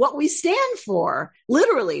terms of what we stand for,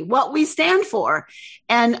 literally what we stand for.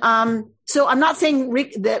 And so I'm not saying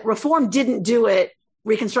that Reform didn't do it.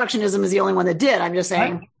 Reconstructionism is the only one that did. I'm just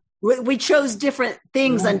saying we chose different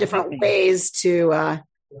things and different ways to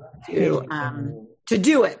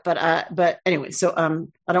do it. But anyway, so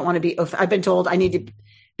I don't want to be, I've been told I need to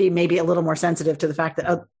be maybe a little more sensitive to the fact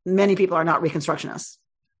that many people are not Reconstructionists.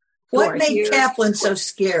 What made Kaplan so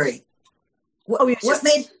scary? What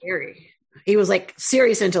made scary? He was like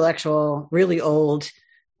serious intellectual, really old,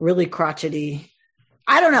 really crotchety.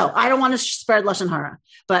 I don't know. I don't want to spread Lashon Hara,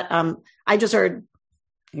 but I just heard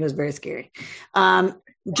he was very scary.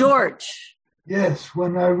 George. Yes,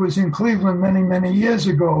 when I was in Cleveland many, many years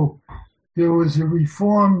ago, there was a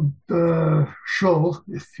Reformed shul,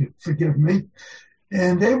 if you forgive me,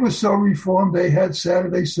 and they were so Reformed they had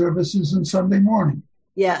Saturday services and Sunday morning.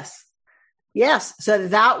 Yes. So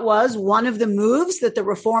that was one of the moves that the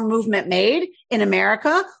Reform movement made in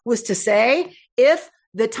America, was to say, if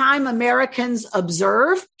the time Americans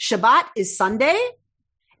observe Shabbat is Sunday,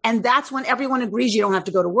 and that's when everyone agrees you don't have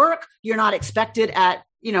to go to work, you're not expected at,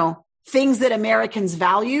 you know, things that Americans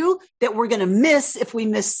value that we're going to miss if we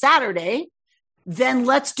miss Saturday, then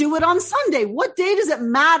let's do it on Sunday. What day does it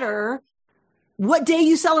matter what day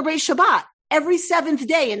you celebrate Shabbat? Every seventh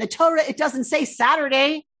day. In the Torah, it doesn't say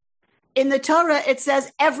Saturday. In the Torah, it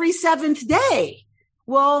says every seventh day.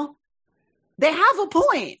 Well, they have a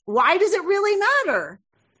point. Why does it really matter?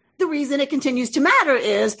 The reason it continues to matter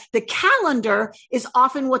is the calendar is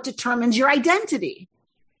often what determines your identity,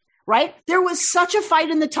 right? There was such a fight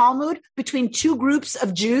in the Talmud between two groups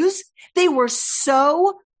of Jews. They were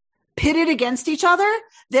so pitted against each other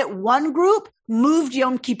that one group moved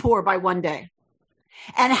Yom Kippur by one day.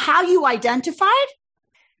 And how you identified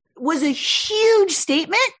was a huge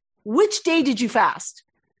statement. Which day did you fast?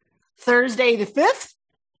 Thursday the 5th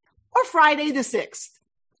or Friday the 6th?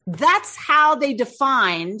 That's how they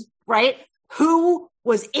defined, right, who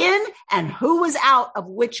was in and who was out of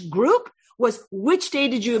which group, was which day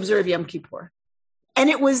did you observe Yom Kippur? And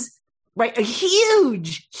it was, right, a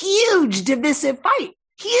huge divisive fight.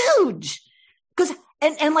 Huge. Because,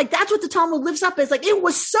 and like, that's what the Talmud lifts up as, like, it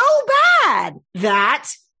was so bad that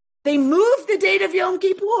they moved the date of Yom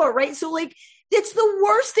Kippur, right? So, like, it's the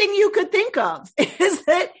worst thing you could think of, is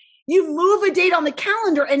that you move a date on the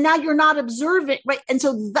calendar and now you're not observing, right? And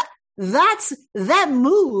so that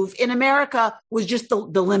move in America was just the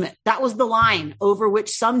limit. That was the line over which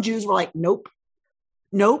some Jews were like, nope,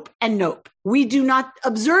 and nope. We do not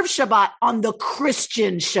observe Shabbat on the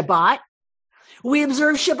Christian Shabbat. We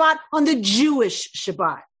observe Shabbat on the Jewish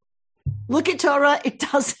Shabbat. Look at Torah. It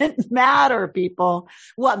doesn't matter, people.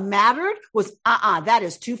 What mattered was, that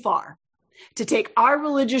is too far. To take our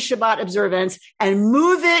religious Shabbat observance and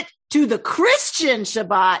move it to the Christian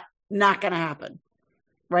Shabbat, not going to happen,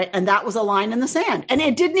 right? And that was a line in the sand. And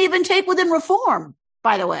it didn't even take within Reform,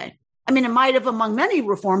 by the way. I mean, it might have among many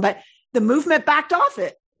Reform, but the movement backed off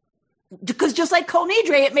it. Because just like Kol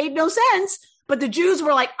Nidre, it made no sense. But the Jews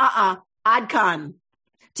were like, ad kan,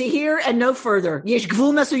 to here and no further. Yesh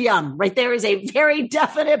gvul mesuyam, right? There is a very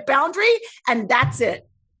definite boundary, and that's it.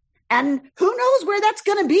 And who knows where that's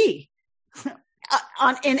going to be?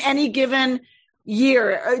 In any given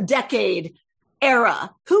year, decade, era.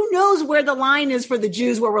 Who knows where the line is for the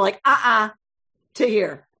Jews where we're like, to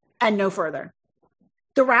here and no further.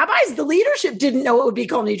 The rabbis, the leadership didn't know it would be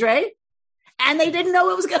Kol Nidre, and they didn't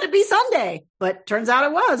know it was going to be Sunday, but turns out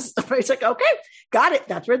it was. It's like, okay, got it.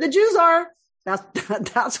 That's where the Jews are.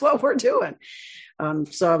 That's what we're doing. All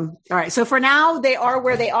right. So for now, they are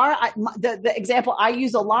where they are. The example I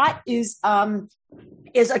use a lot is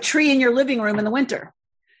a tree in your living room in the winter.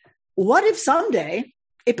 What if someday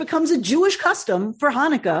it becomes a Jewish custom for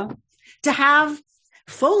Hanukkah to have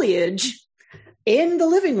foliage in the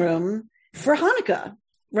living room for Hanukkah,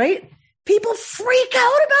 right? People freak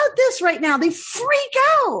out about this right now. They freak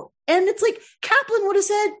out. And it's like Kaplan would have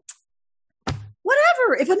said,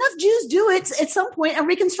 whatever, if enough Jews do it at some point and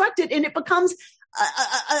reconstruct it and it becomes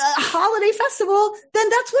a holiday festival, then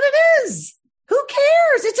that's what it is. Who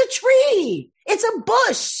cares? It's a tree. It's a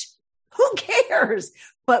bush. Who cares?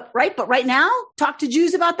 But right now, talk to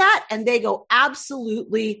Jews about that and they go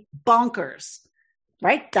absolutely bonkers.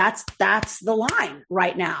 Right? That's the line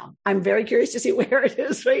right now. I'm very curious to see where it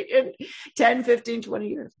is, right, in 10, 15, 20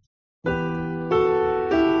 years.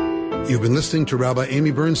 You've been listening to Rabbi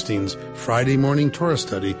Amy Bernstein's Friday Morning Torah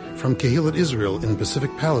Study from Kehillat Israel in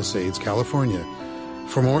Pacific Palisades, California.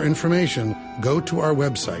 For more information, go to our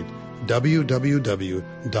website, www.ourki.org.